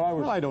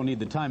 Well, I don't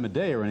need the time of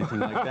day or anything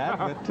like that,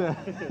 but...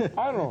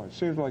 I don't know. It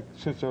seems like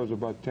since I was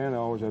about 10, I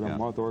always had a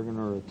mouth organ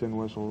or a tin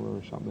whistle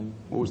or something.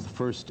 What was the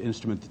first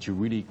instrument that you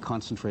really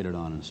concentrated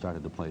on and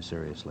started to play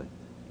seriously?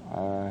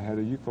 I had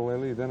a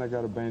ukulele, then I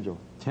got a banjo.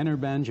 Tenor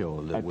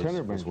banjo,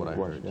 tenor was banjo what I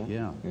heard.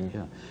 yeah.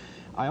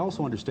 I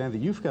also understand that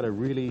you've got a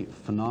really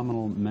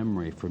phenomenal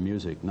memory for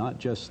music, not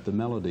just the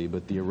melody,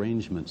 but the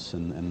arrangements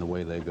and the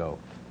way they go.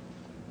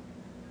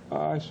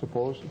 I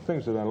suppose.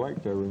 Things that I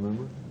liked, I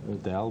remember.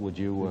 Dal, would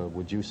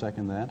you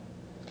second that?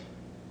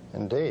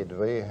 Indeed.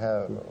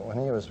 When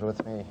he was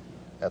with me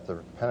at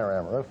the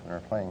Panorama Roof, and we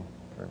were playing,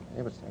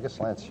 I guess,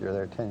 Lance, you were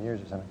there 10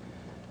 years or something.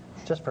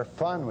 Just for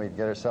fun, we'd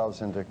get ourselves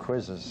into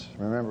quizzes.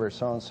 Remember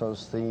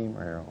so-and-so's theme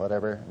or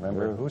whatever?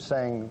 Remember who was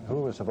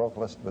the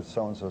vocalist with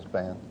so-and-so's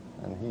band?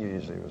 And he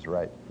usually was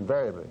right.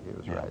 Invariably, he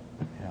was right.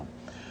 Yeah.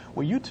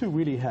 Well, you two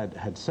really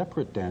had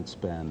separate dance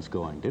bands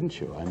going, didn't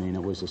you? I mean,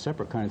 it was a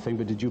separate kind of thing,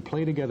 but did you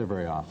play together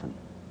very often?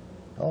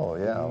 Oh,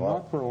 yeah.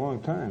 Not for a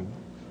long time.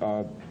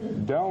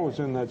 Dal was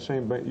in that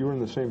same band. You were in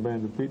the same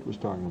band that Pete was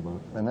talking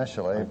about.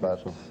 Initially,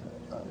 but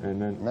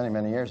and then many,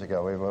 many years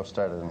ago, we both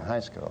started in high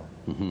school.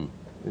 Mm-hmm.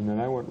 And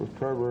then I went with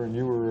Trevor, and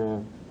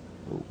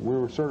we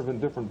were sort of in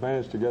different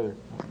bands together.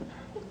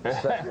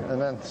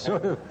 And then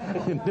sort of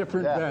in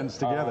different bands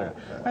together.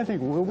 I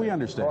think we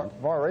understand.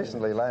 More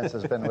recently, Lance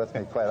has been with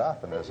me quite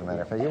often, as a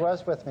matter of fact. He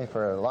was with me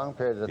for a long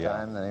period of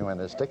time, then he went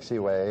his Dixie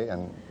way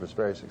and was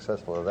very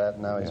successful at that.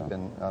 Now he's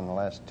been on the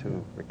last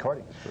two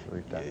recordings that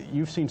we've done.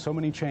 You've seen so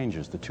many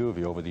changes, the two of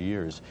you, over the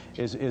years.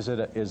 Is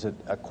it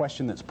a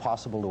question that's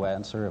possible to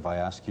answer if I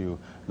ask you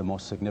the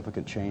most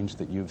significant change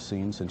that you've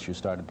seen since you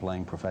started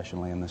playing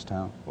professionally in this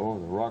town? Oh,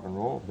 the rock and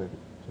roll bit.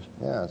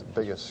 Yeah, it's the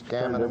biggest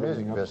scam in the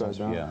music business.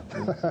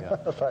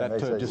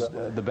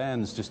 The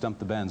bands just dumped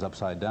the bands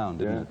upside down,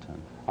 didn't it?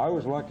 I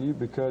was lucky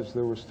because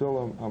there was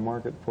still a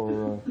market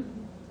for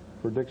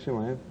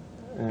Dixieland,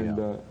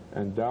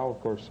 and Dal,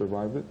 of course,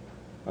 survived it.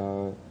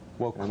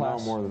 Well, and now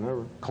more than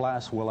ever.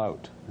 Class will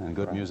out, and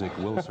good music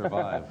will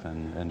survive,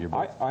 and you're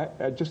both...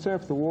 Just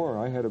after the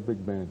war, I had a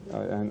big band,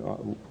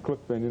 and Cliff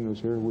Benyon was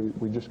here.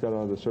 We just got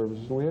out of the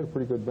services, and we had a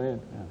pretty good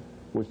band,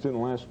 which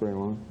didn't last very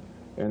long.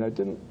 And I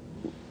didn't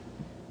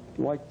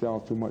like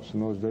Dal too much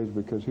in those days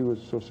because he was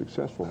so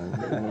successful.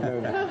 And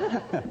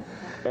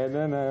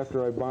then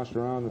after I bounced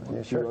around...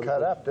 You sure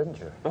cut up, didn't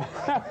you?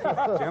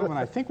 Gentlemen,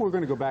 I think we're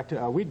going to go back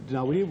to... we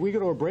go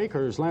to a break,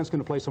 or is Lance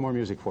going to play some more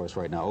music for us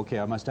right now? Okay,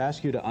 I must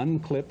ask you to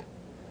unclip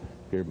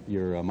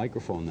your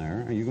microphone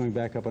there. Are you going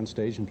back up on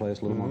stage and play us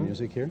a little more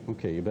music here?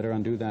 Okay, you better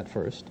undo that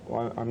first.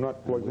 Well, I'm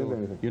not plugged into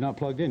anything. You're not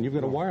plugged in. You've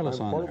got a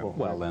wireless on there.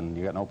 Well, then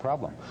you got no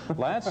problem.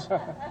 Lance,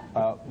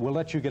 we'll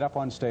let you get up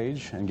on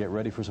stage and get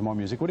ready for some more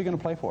music. What are you going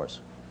to play for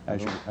us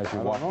as you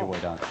walk your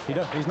way down?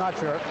 He's not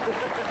sure.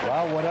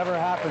 Well, whatever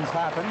happens,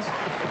 happens.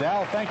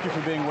 Dal, thank you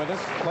for being with us.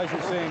 Pleasure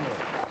seeing you.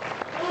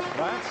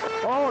 Lance?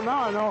 Oh,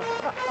 now I know.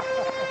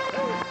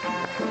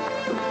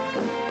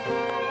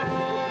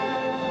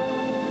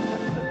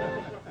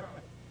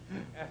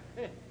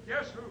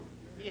 Guess who?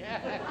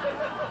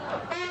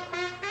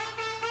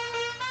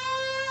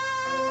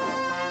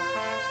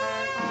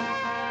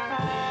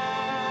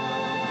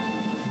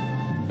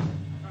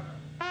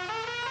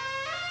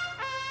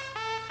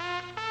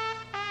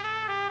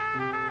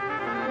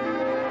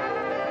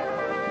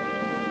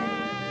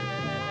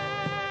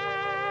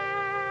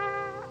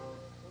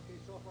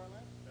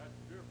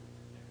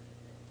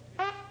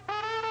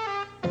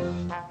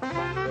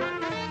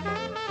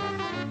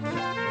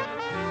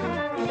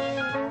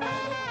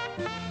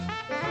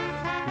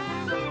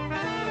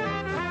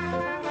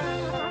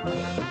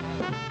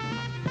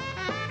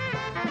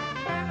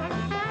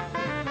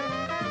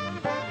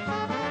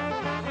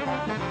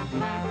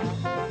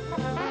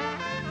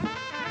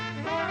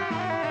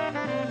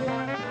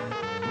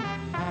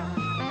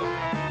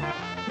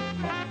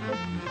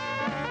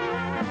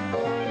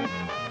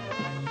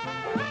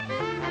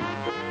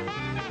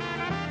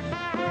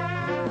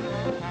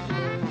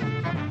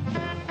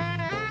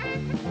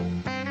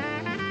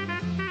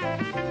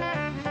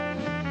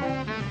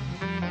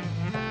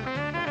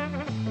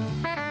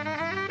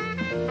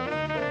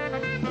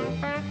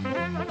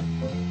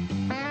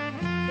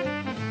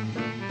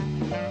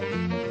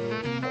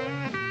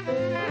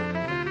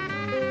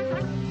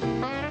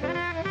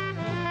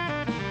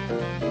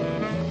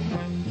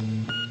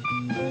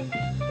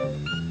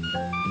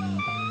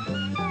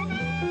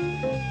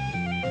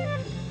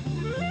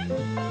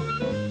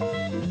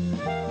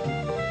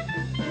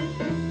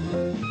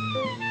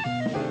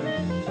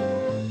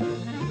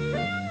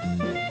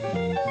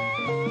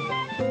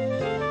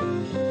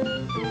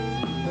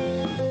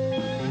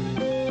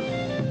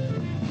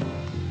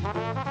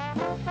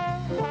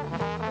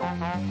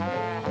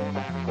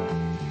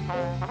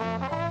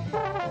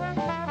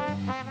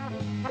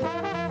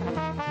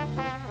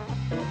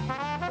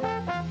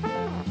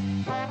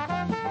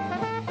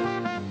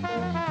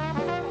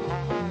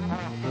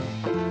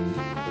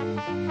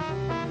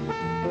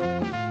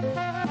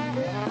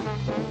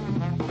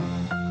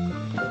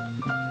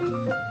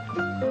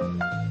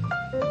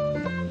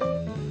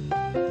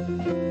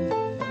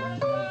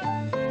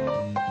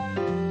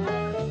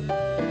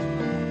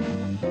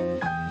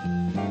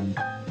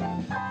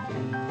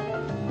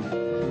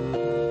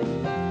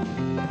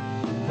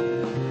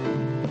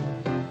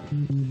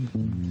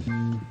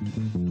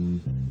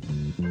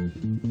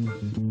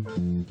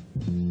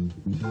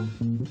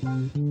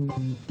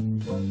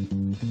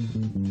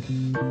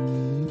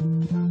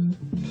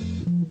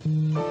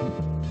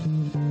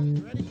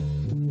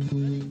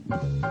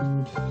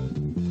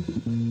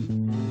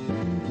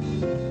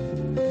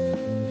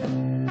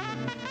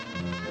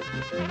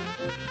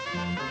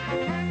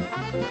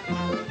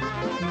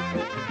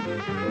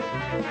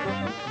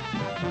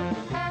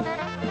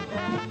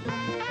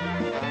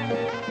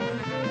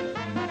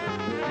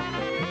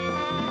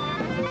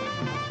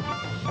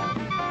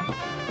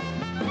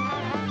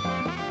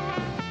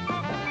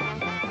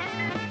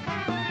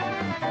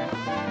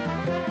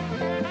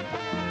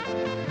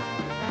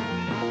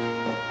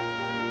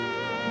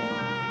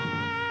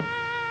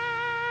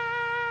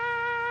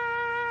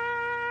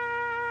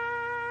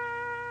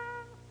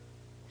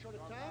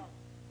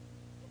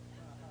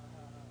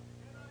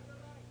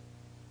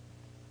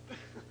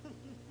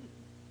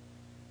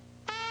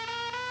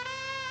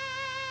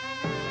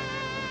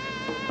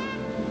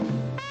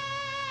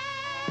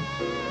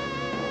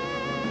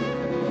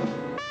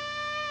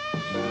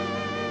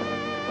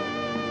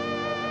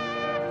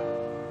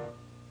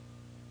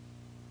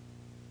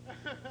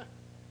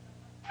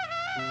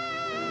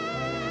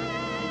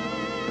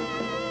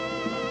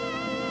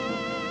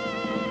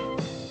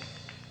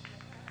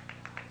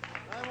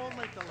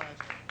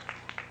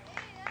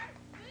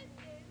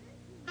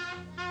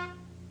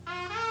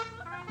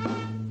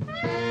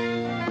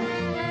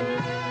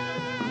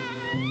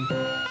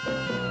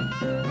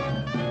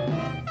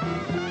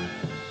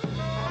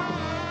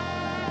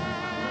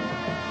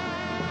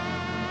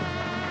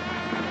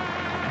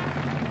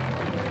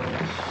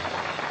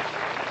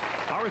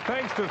 Our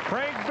thanks to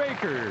Frank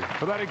Baker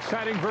for that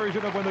exciting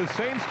version of When the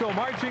Saints Go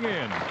Marching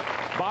In.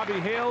 Bobby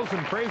Hales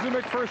and Fraser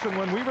McPherson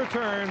when we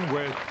return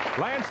with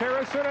Lance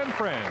Harrison and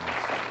Friends.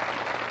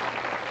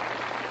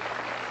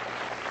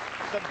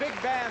 The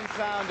big band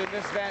sound in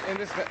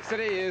this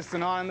city is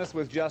synonymous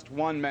with just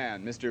one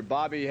man, Mr.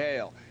 Bobby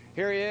Hale.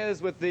 Here he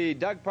is with the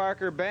Doug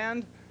Parker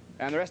Band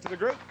and the rest of the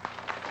group.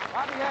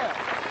 Bobby Hale.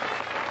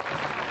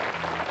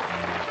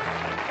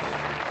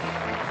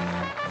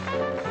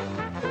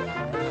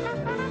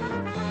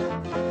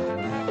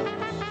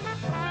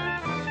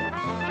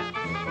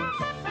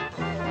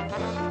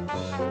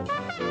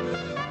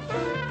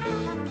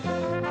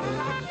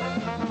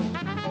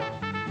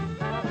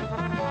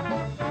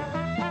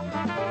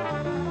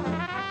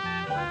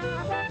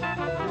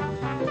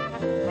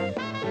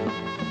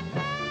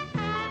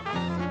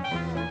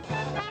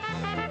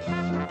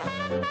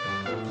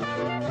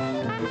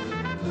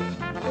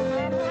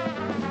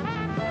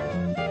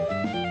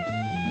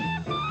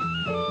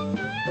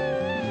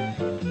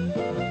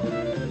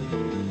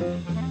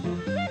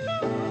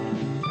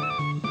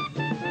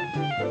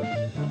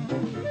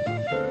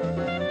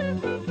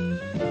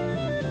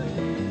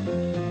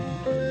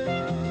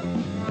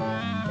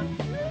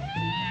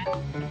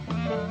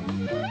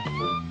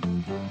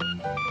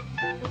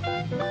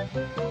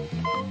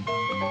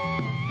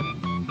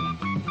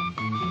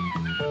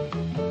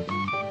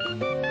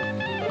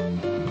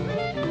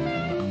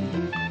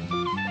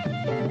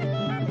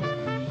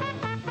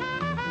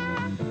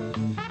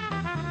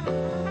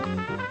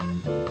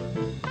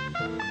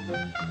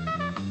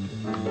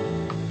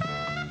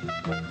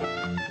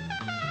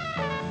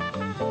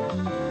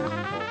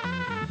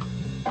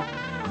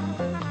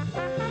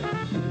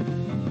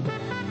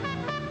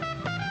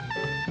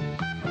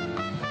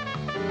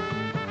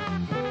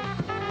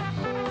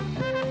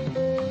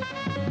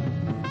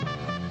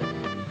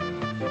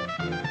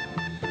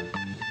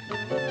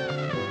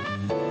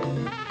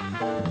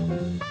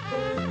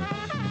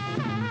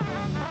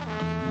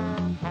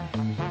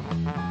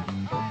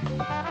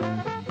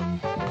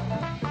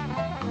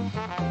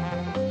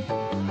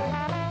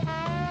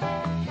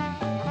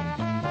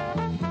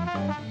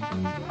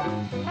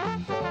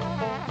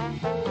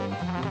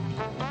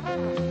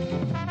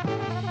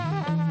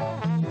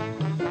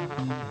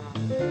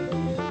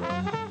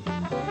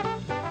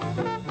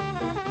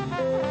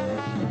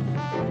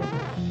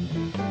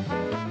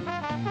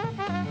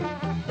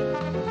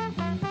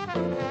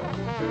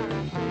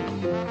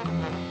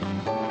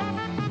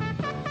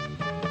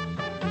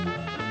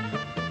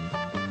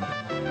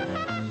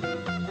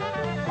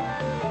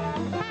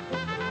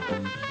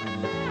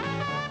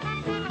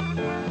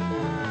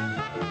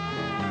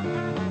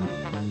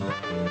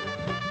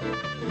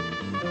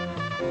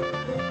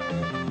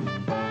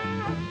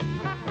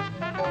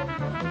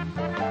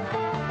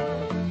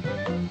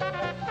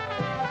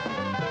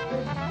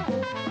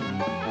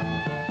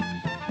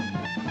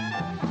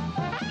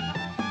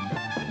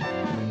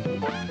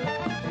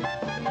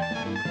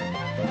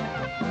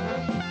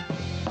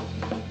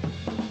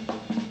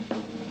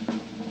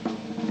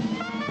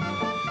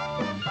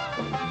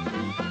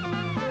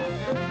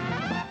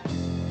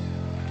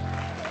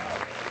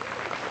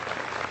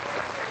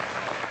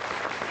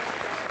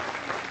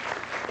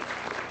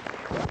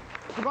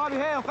 Bobby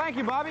Hale. Thank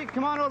you, Bobby.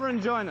 Come on over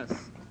and join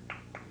us.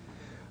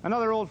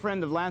 Another old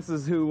friend of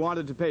Lance's who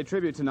wanted to pay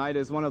tribute tonight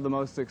is one of the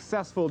most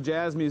successful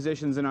jazz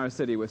musicians in our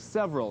city, with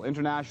several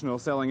international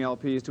selling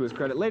LPs to his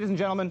credit. Ladies and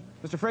gentlemen,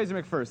 Mr. Fraser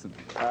McPherson.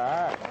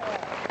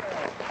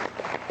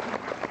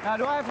 Now,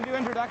 do I have to do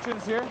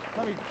introductions here?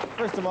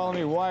 First of all, let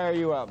me wire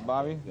you up,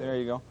 Bobby. There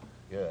you go.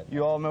 Good.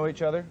 You all know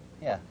each other?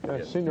 Yeah.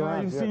 Yeah, seen you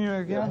around. You've seen you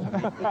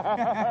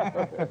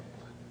again?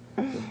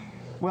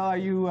 Well, are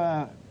you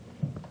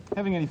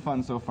having any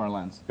fun so far,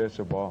 Lance? It's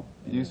a ball.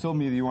 You told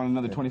me that you want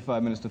another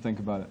 25 minutes to think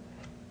about it.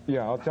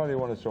 Yeah, I'll tell you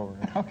when it's over.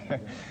 Okay.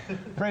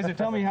 Fraser,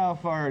 tell me how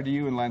far do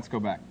you and Lance go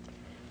back?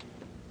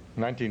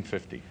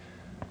 1950.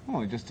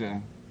 Oh, just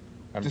a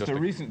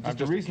recent I'm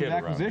just a recent kid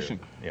around acquisition.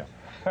 here.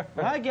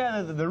 Well, I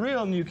gather that the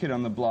real new kid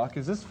on the block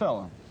is this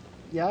fellow.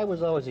 Yeah, I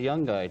was always a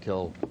young guy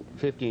till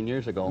 15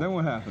 years ago. Then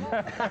what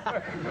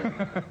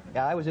happened?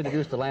 Yeah, I was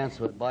introduced to Lance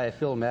by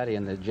Phil Matty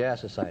in the Jazz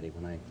Society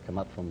when I come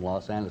up from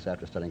Los Angeles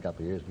after studying a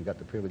couple of years and got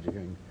the privilege of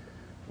hearing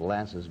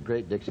Lance's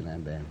great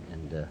Dixieland band.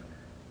 And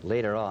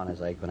later on,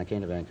 when I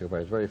came to Vancouver, I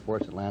was very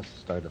fortunate. Lance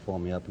started to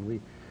phone me up, and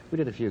we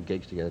did a few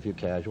gigs together, a few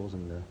casuals,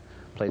 and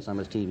played some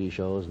of his TV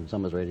shows and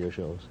some of his radio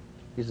shows.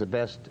 He's the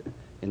best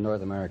in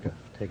North America.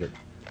 Take it.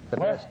 The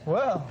best.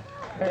 Well,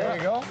 there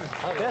you go.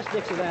 Best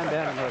Dixieland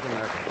band in North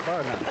America. Far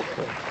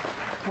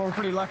enough. Well, we're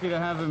pretty lucky to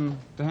have him,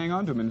 to hang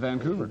on to him in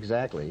Vancouver.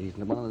 Exactly. He's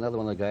another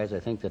one of the guys I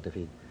think that if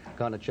he'd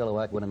gone to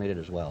Chilliwack would have made it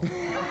as well. No,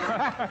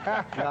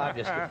 I'm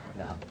just kidding.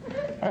 No.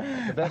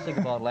 The best thing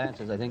about Lance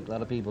is I think a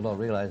lot of people don't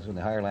realize when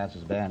they hire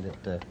Lance's band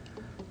that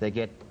they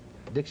get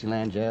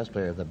Dixieland jazz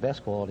player of the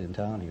best quality in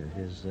town here.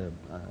 His,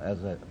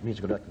 as a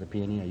musical director of the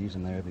PNE, I use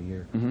him there every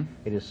year. Mm-hmm.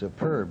 It is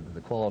superb,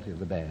 the quality of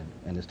the band,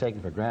 and it's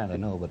taken for granted, I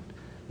know, but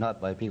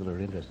not by people who are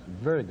interested.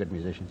 Very good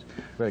musicians,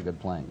 very good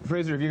playing.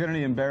 Fraser, have you got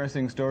any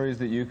embarrassing stories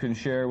that you can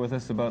share with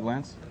us about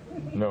Lance?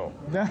 No.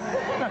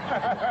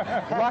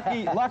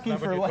 Lucky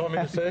for Lance. Told me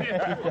to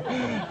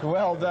say?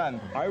 Well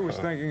done. I was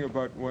thinking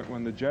about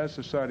when the Jazz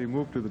Society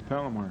moved to the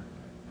Palomar,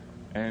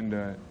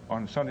 and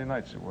on Sunday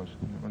nights it was,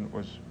 when it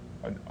was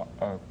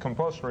a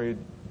compulsory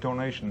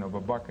donation of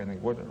 $1, I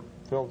think, wasn't it,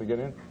 Phil, to get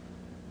in?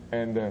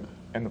 And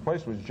the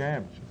place was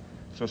jammed.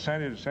 So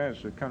Sandy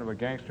DeSantis is kind of a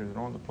gangster that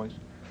owned the place.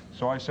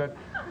 So I said,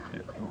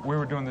 we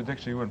were doing the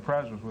Dixie when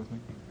Praz was with me,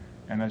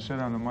 and I said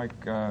on the mic,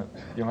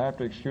 you'll have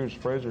to excuse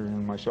Fraser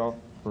and myself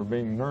for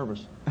being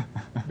nervous,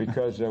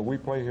 because we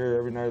play here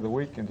every night of the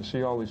week, and to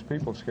see all these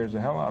people scares the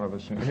hell out of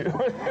us.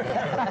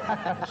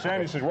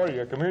 Sandy says, what are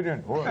you, a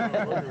comedian?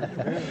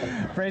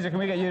 Fraser, can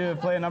we get you to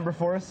play a number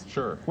for us?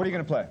 Sure. What are you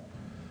going to play?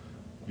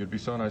 You'd be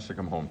so nice to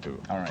come home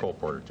to. All right. Cole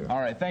Porter, too.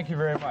 All right, thank you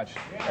very much.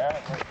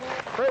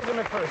 Fraser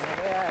McPherson.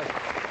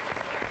 Yeah.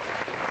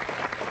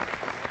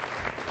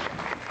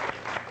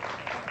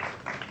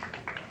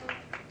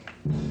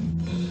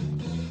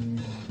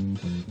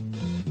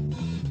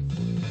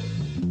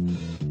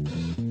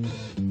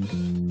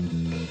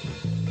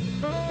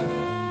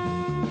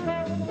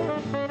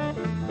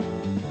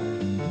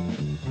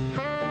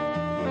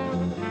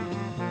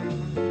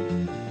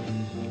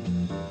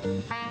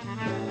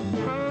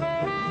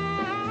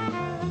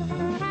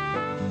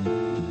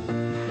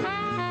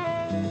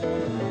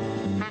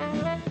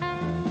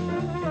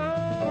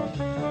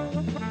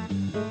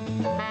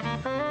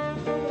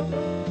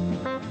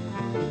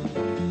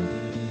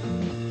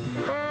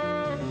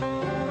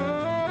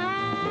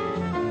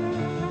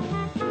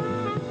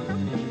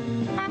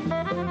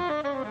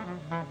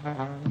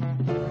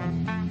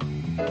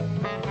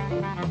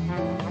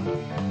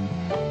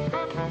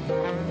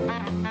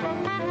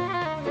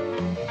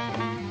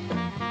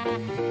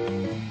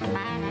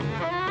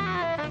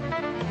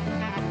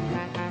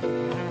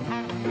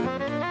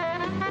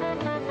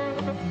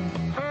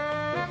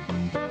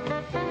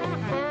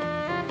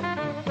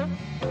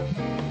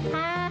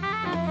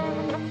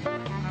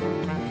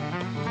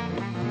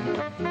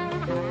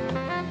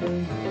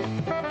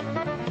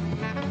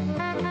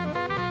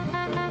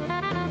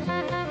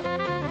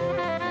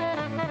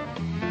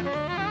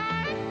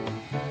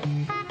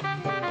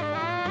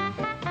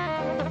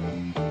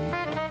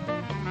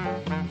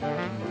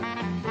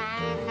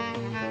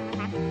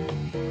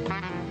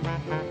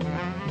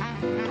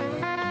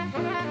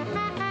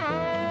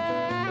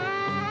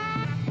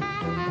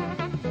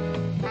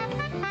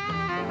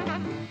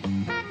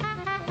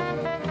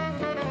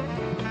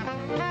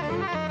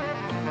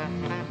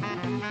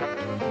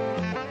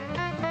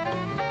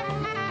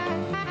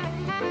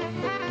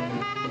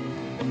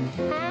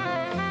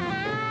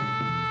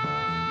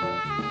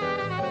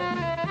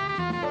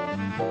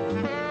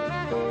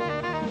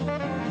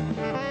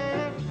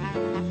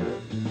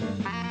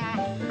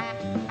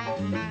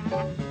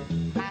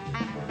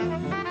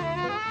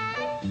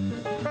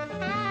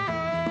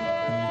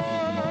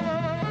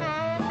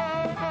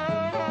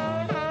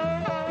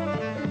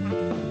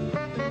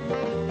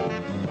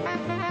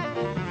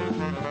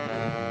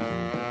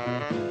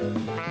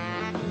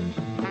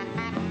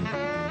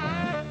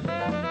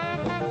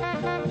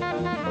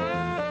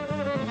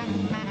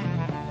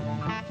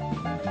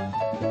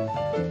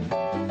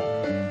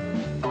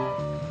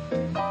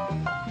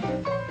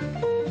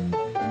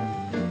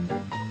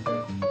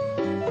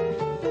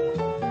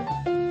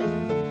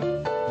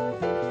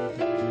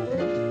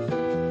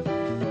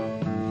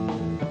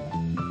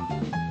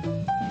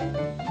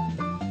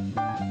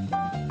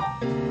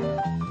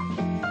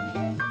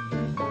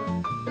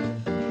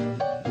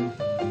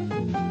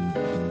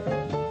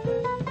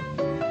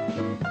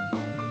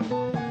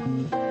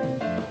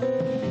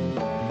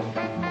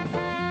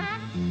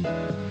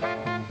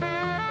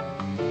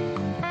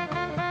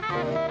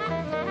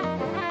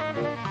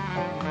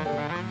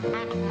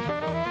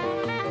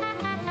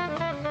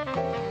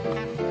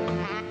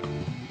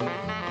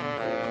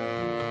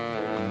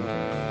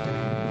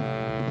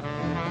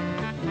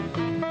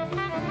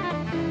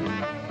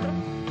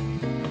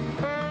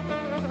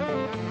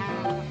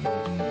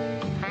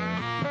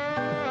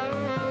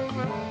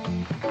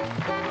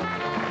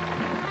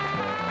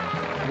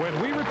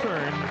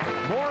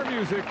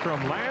 music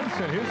from Lance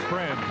and his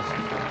friends.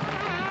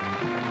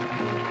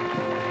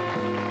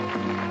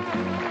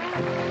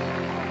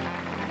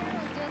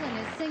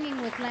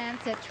 Singing with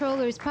Lance at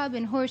Troller's Pub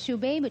in Horseshoe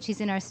Bay, but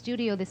she's in our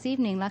studio this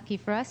evening. Lucky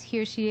for us,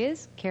 here she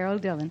is, Carol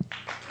Dillon.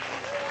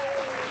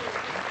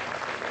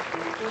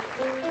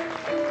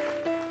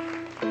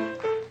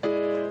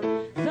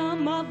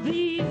 Some of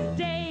these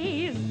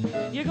days,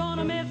 you're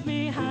gonna miss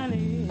me,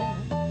 honey.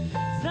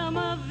 Some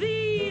of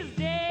these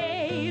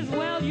days,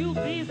 well, you'll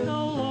be so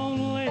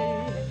lonely.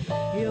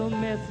 You'll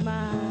miss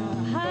my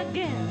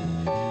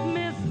hugging,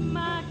 miss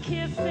my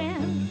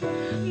kissing,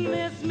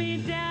 miss me,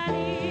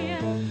 Daddy.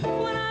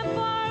 When I'm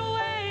far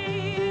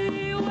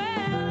away,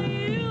 well,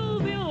 you'll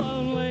be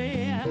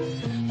lonely.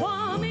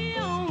 For me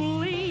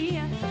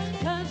only,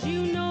 'cause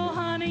you know,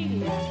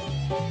 honey,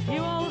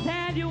 you always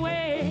had your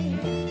way.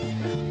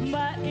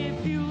 But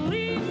if you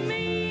leave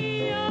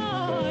me,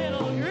 oh,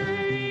 it'll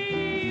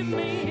grieve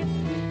me.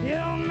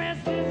 You'll miss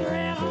his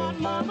red hot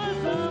mama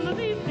some of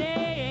these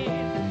days.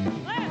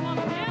 Play it,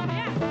 Mama Jim,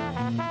 yeah.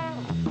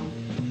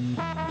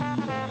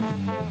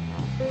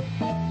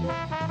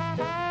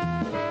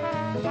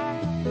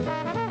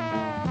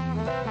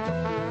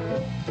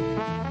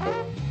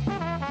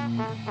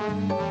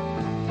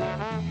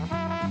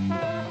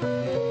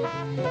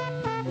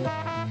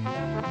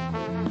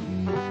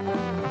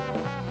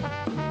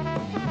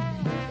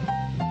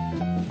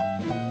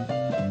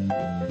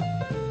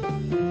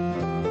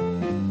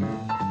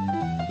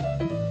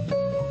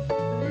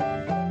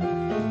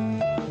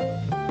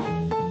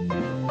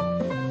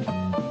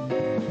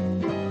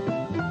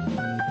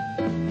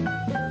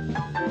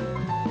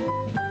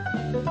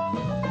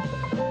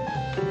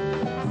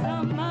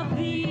 Some of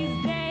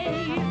these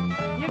days,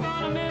 you're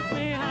gonna miss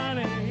me,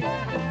 honey.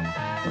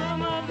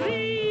 Some of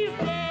these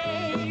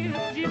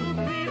days, you'll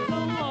be so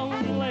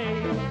lonely.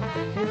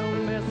 You'll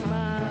miss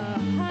my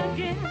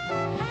hugging,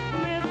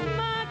 miss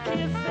my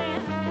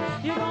kissing.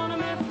 You're gonna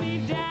miss me,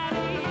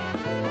 Daddy.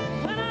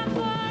 When I'm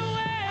far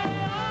away,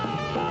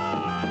 oh,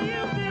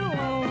 you'll be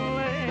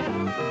lonely.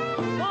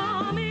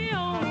 For me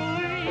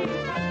only,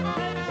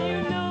 'cause you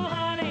know,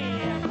 honey,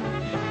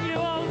 you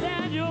always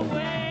had your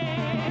way.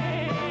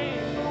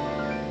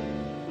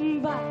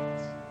 But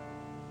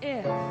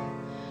if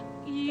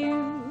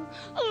you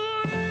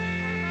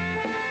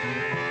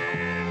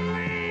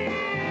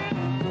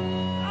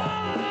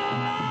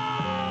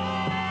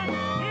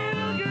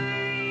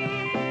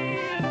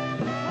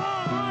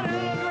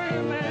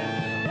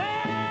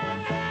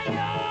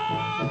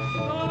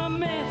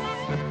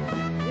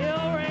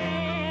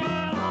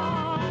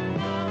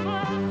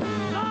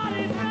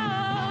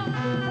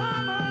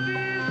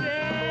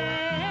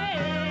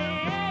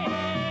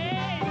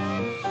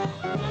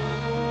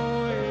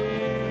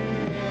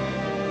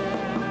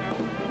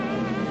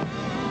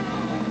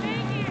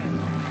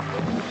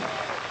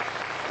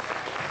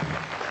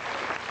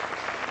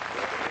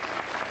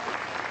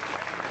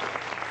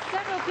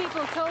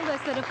People told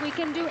us that if we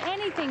can do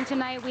anything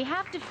tonight, we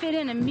have to fit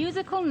in a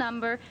musical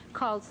number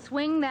called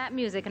Swing That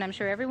Music, and I'm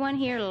sure everyone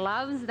here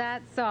loves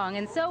that song.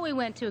 And so we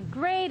went to a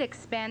great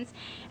expense,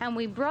 and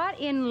we brought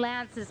in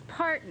Lance's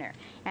partner,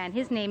 and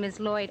his name is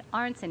Lloyd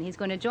Arnson. He's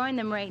going to join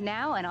them right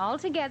now, and all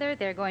together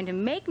they're going to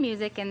make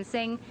music and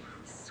sing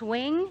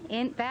Swing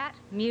in That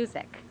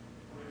Music.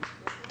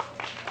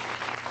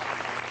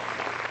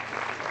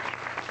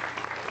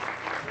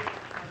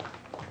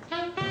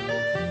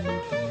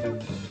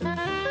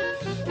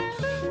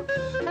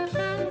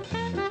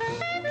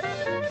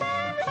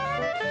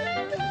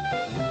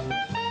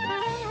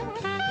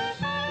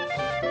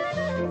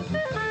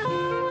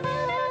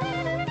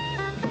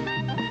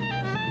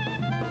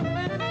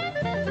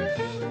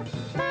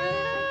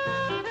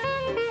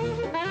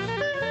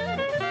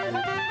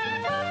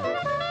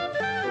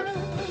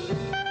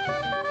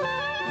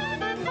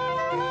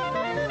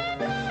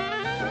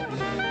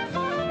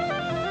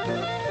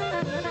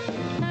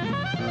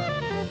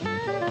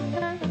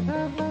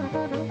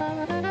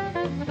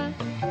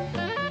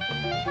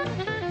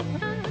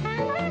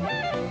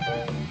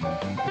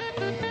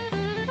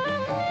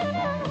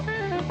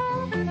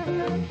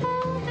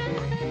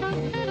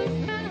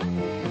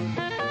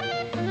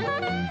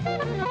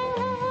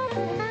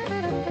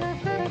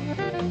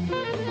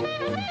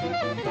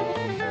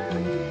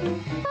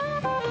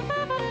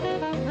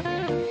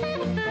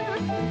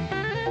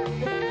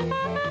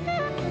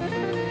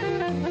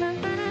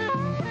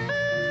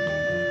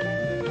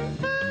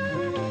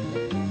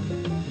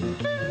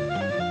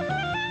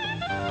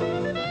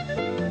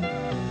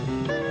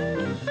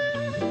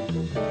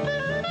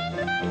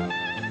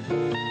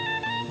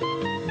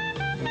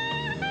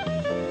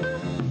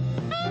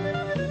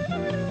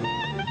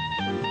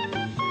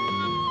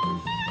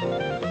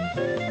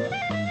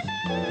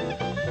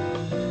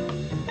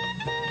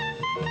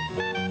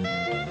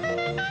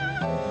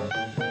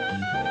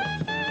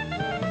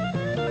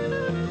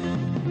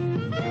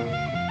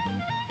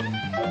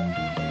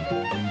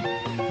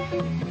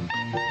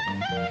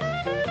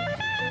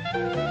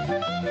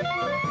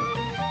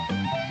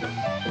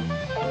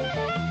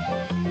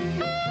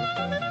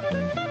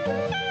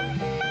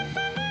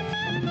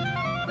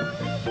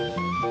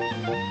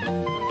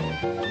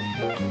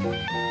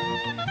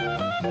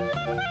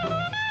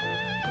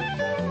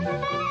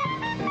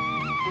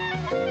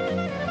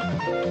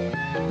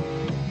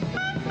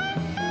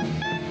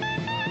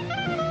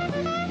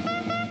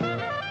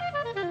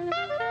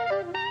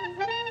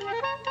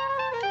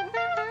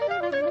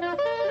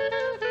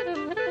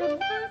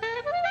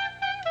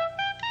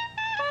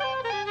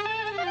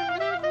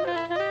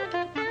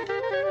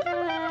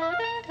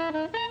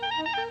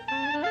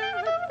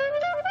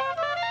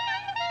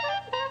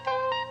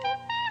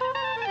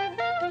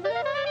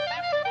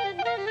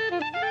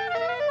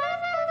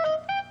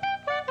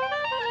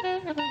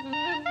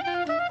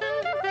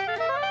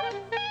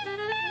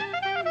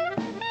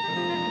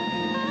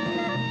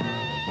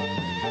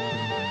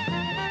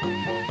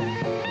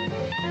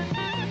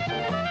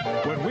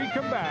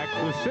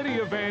 the city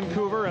of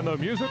Vancouver and the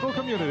musical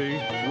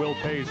community will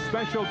pay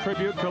special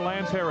tribute to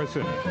Lance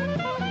Harrison,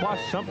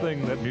 plus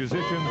something that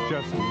musicians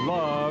just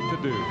love to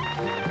do.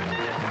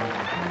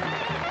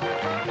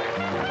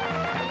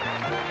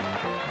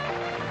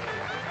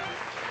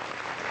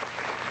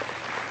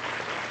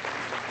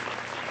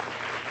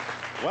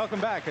 Welcome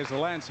back as the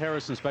Lance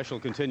Harrison special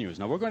continues.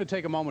 Now, we're going to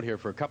take a moment here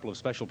for a couple of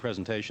special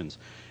presentations.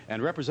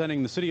 And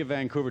representing the city of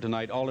Vancouver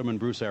tonight, Alderman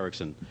Bruce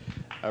Erickson.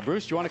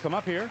 Bruce, do you want to come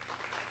up here?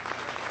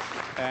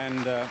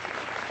 And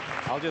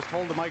I'll just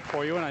hold the mic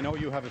for you, and I know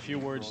you have a few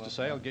words to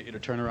say. I'll get you to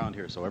turn around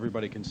here so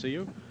everybody can see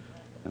you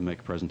and make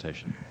a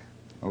presentation.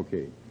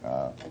 Okay.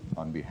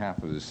 On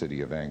behalf of the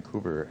city of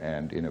Vancouver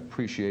and in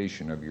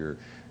appreciation of your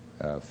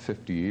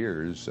 50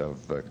 years of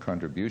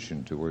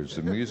contribution towards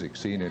the music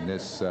scene in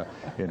this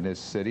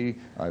city,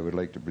 I would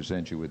like to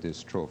present you with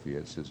this trophy.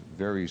 It's a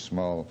very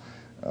small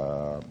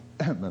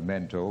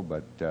memento,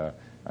 but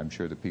I'm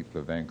sure the people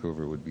of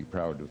Vancouver would be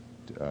proud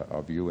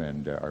of you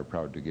and are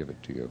proud to give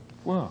it to you.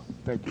 Wow,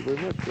 thank you very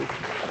much.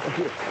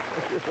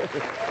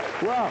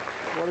 Wow,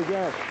 what a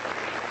guy.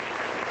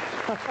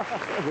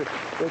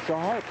 It's a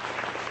harp.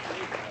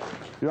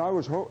 You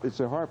know, it's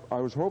a harp. I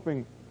was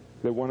hoping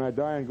that when I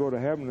die and go to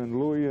heaven, and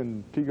Louis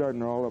and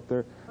Teagarden are all up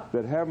there,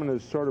 that heaven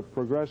has sort of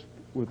progressed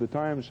with the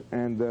times,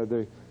 and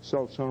they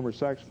sell sonor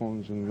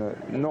saxophones and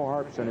no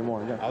harps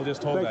anymore. Yeah. I'll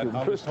just hold that.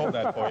 I'll just hold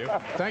that for you.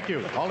 Thank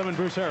you, Alderman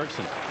Bruce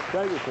Erickson.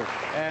 Thank you, sir.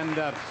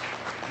 And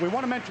we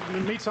want to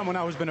meet someone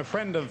now who's been a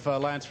friend of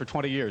Lance for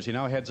 20 years. He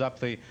now heads up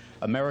the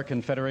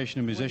American Federation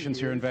of Musicians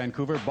here in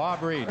Vancouver.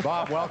 Bob Reed.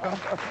 Bob, welcome.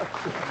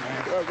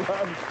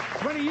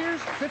 20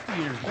 years?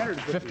 50 years. Better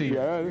than 50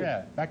 years.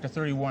 Yeah, back to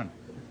 31.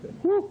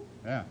 Woo.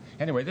 Yeah.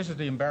 Anyway, this is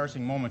the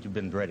embarrassing moment you've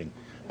been dreading.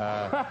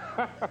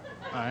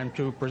 I'm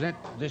to present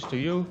this to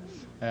you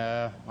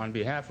on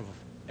behalf of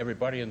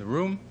everybody in the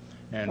room,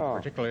 and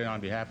particularly on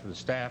behalf of the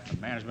staff and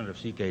management of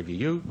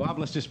CKVU. Bob,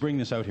 let's just bring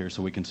this out here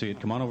so we can see it.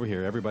 Come on over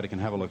here. Everybody can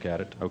have a look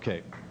at it.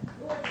 Okay.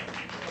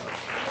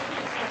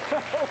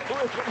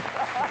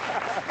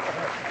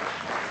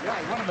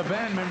 Yeah, one of the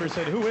band members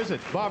said, "Who is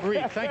it?" Bob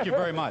Reed. Thank you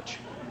very much.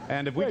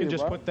 And if we can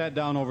just put that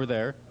down over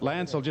there,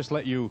 Lance will just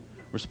let you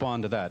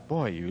respond to that.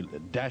 Boy, you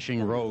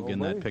dashing rogue in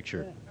that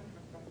picture.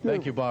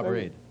 Thank you, Bob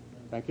Reed.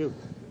 Thank you.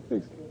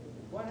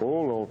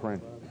 Old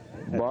friend.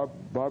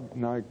 Bob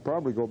and I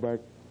probably go back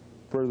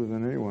further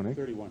than anyone, eh?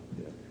 31.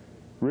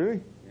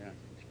 Really?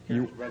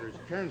 Yeah.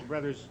 Cairns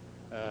Brothers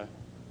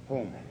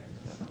home.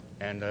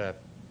 And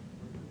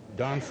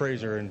Don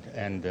Fraser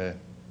and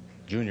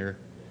Jr.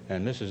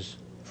 and Mrs.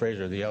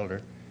 Fraser the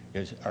elder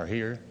are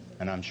here,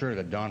 and I'm sure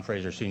that Don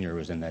Fraser Sr.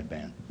 was in that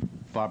band.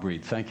 Bob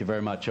Reed, thank you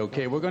very much.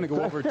 Okay, we're going to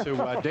go over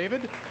to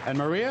David and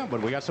Maria,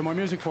 but we got some more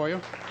music for you.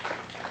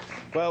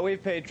 Well,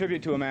 we've paid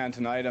tribute to a man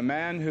tonight, a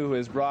man who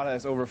has brought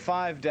us over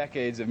 5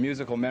 decades of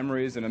musical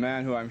memories, and a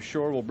man who I'm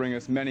sure will bring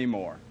us many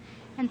more.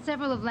 And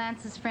several of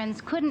Lance's friends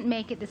couldn't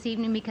make it this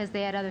evening because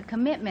they had other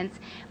commitments,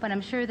 but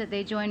I'm sure that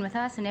they join with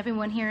us and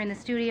everyone here in the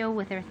studio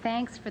with their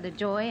thanks for the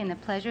joy and the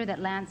pleasure that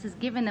Lance has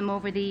given them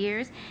over the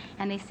years,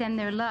 and they send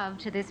their love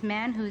to this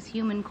man whose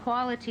human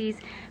qualities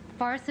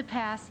far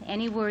surpass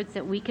any words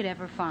that we could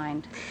ever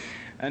find.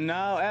 And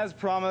now, as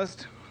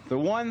promised, the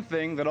one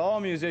thing that all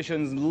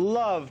musicians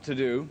love to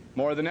do,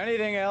 more than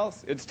anything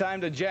else, it's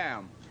time to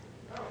jam.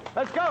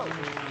 Let's go!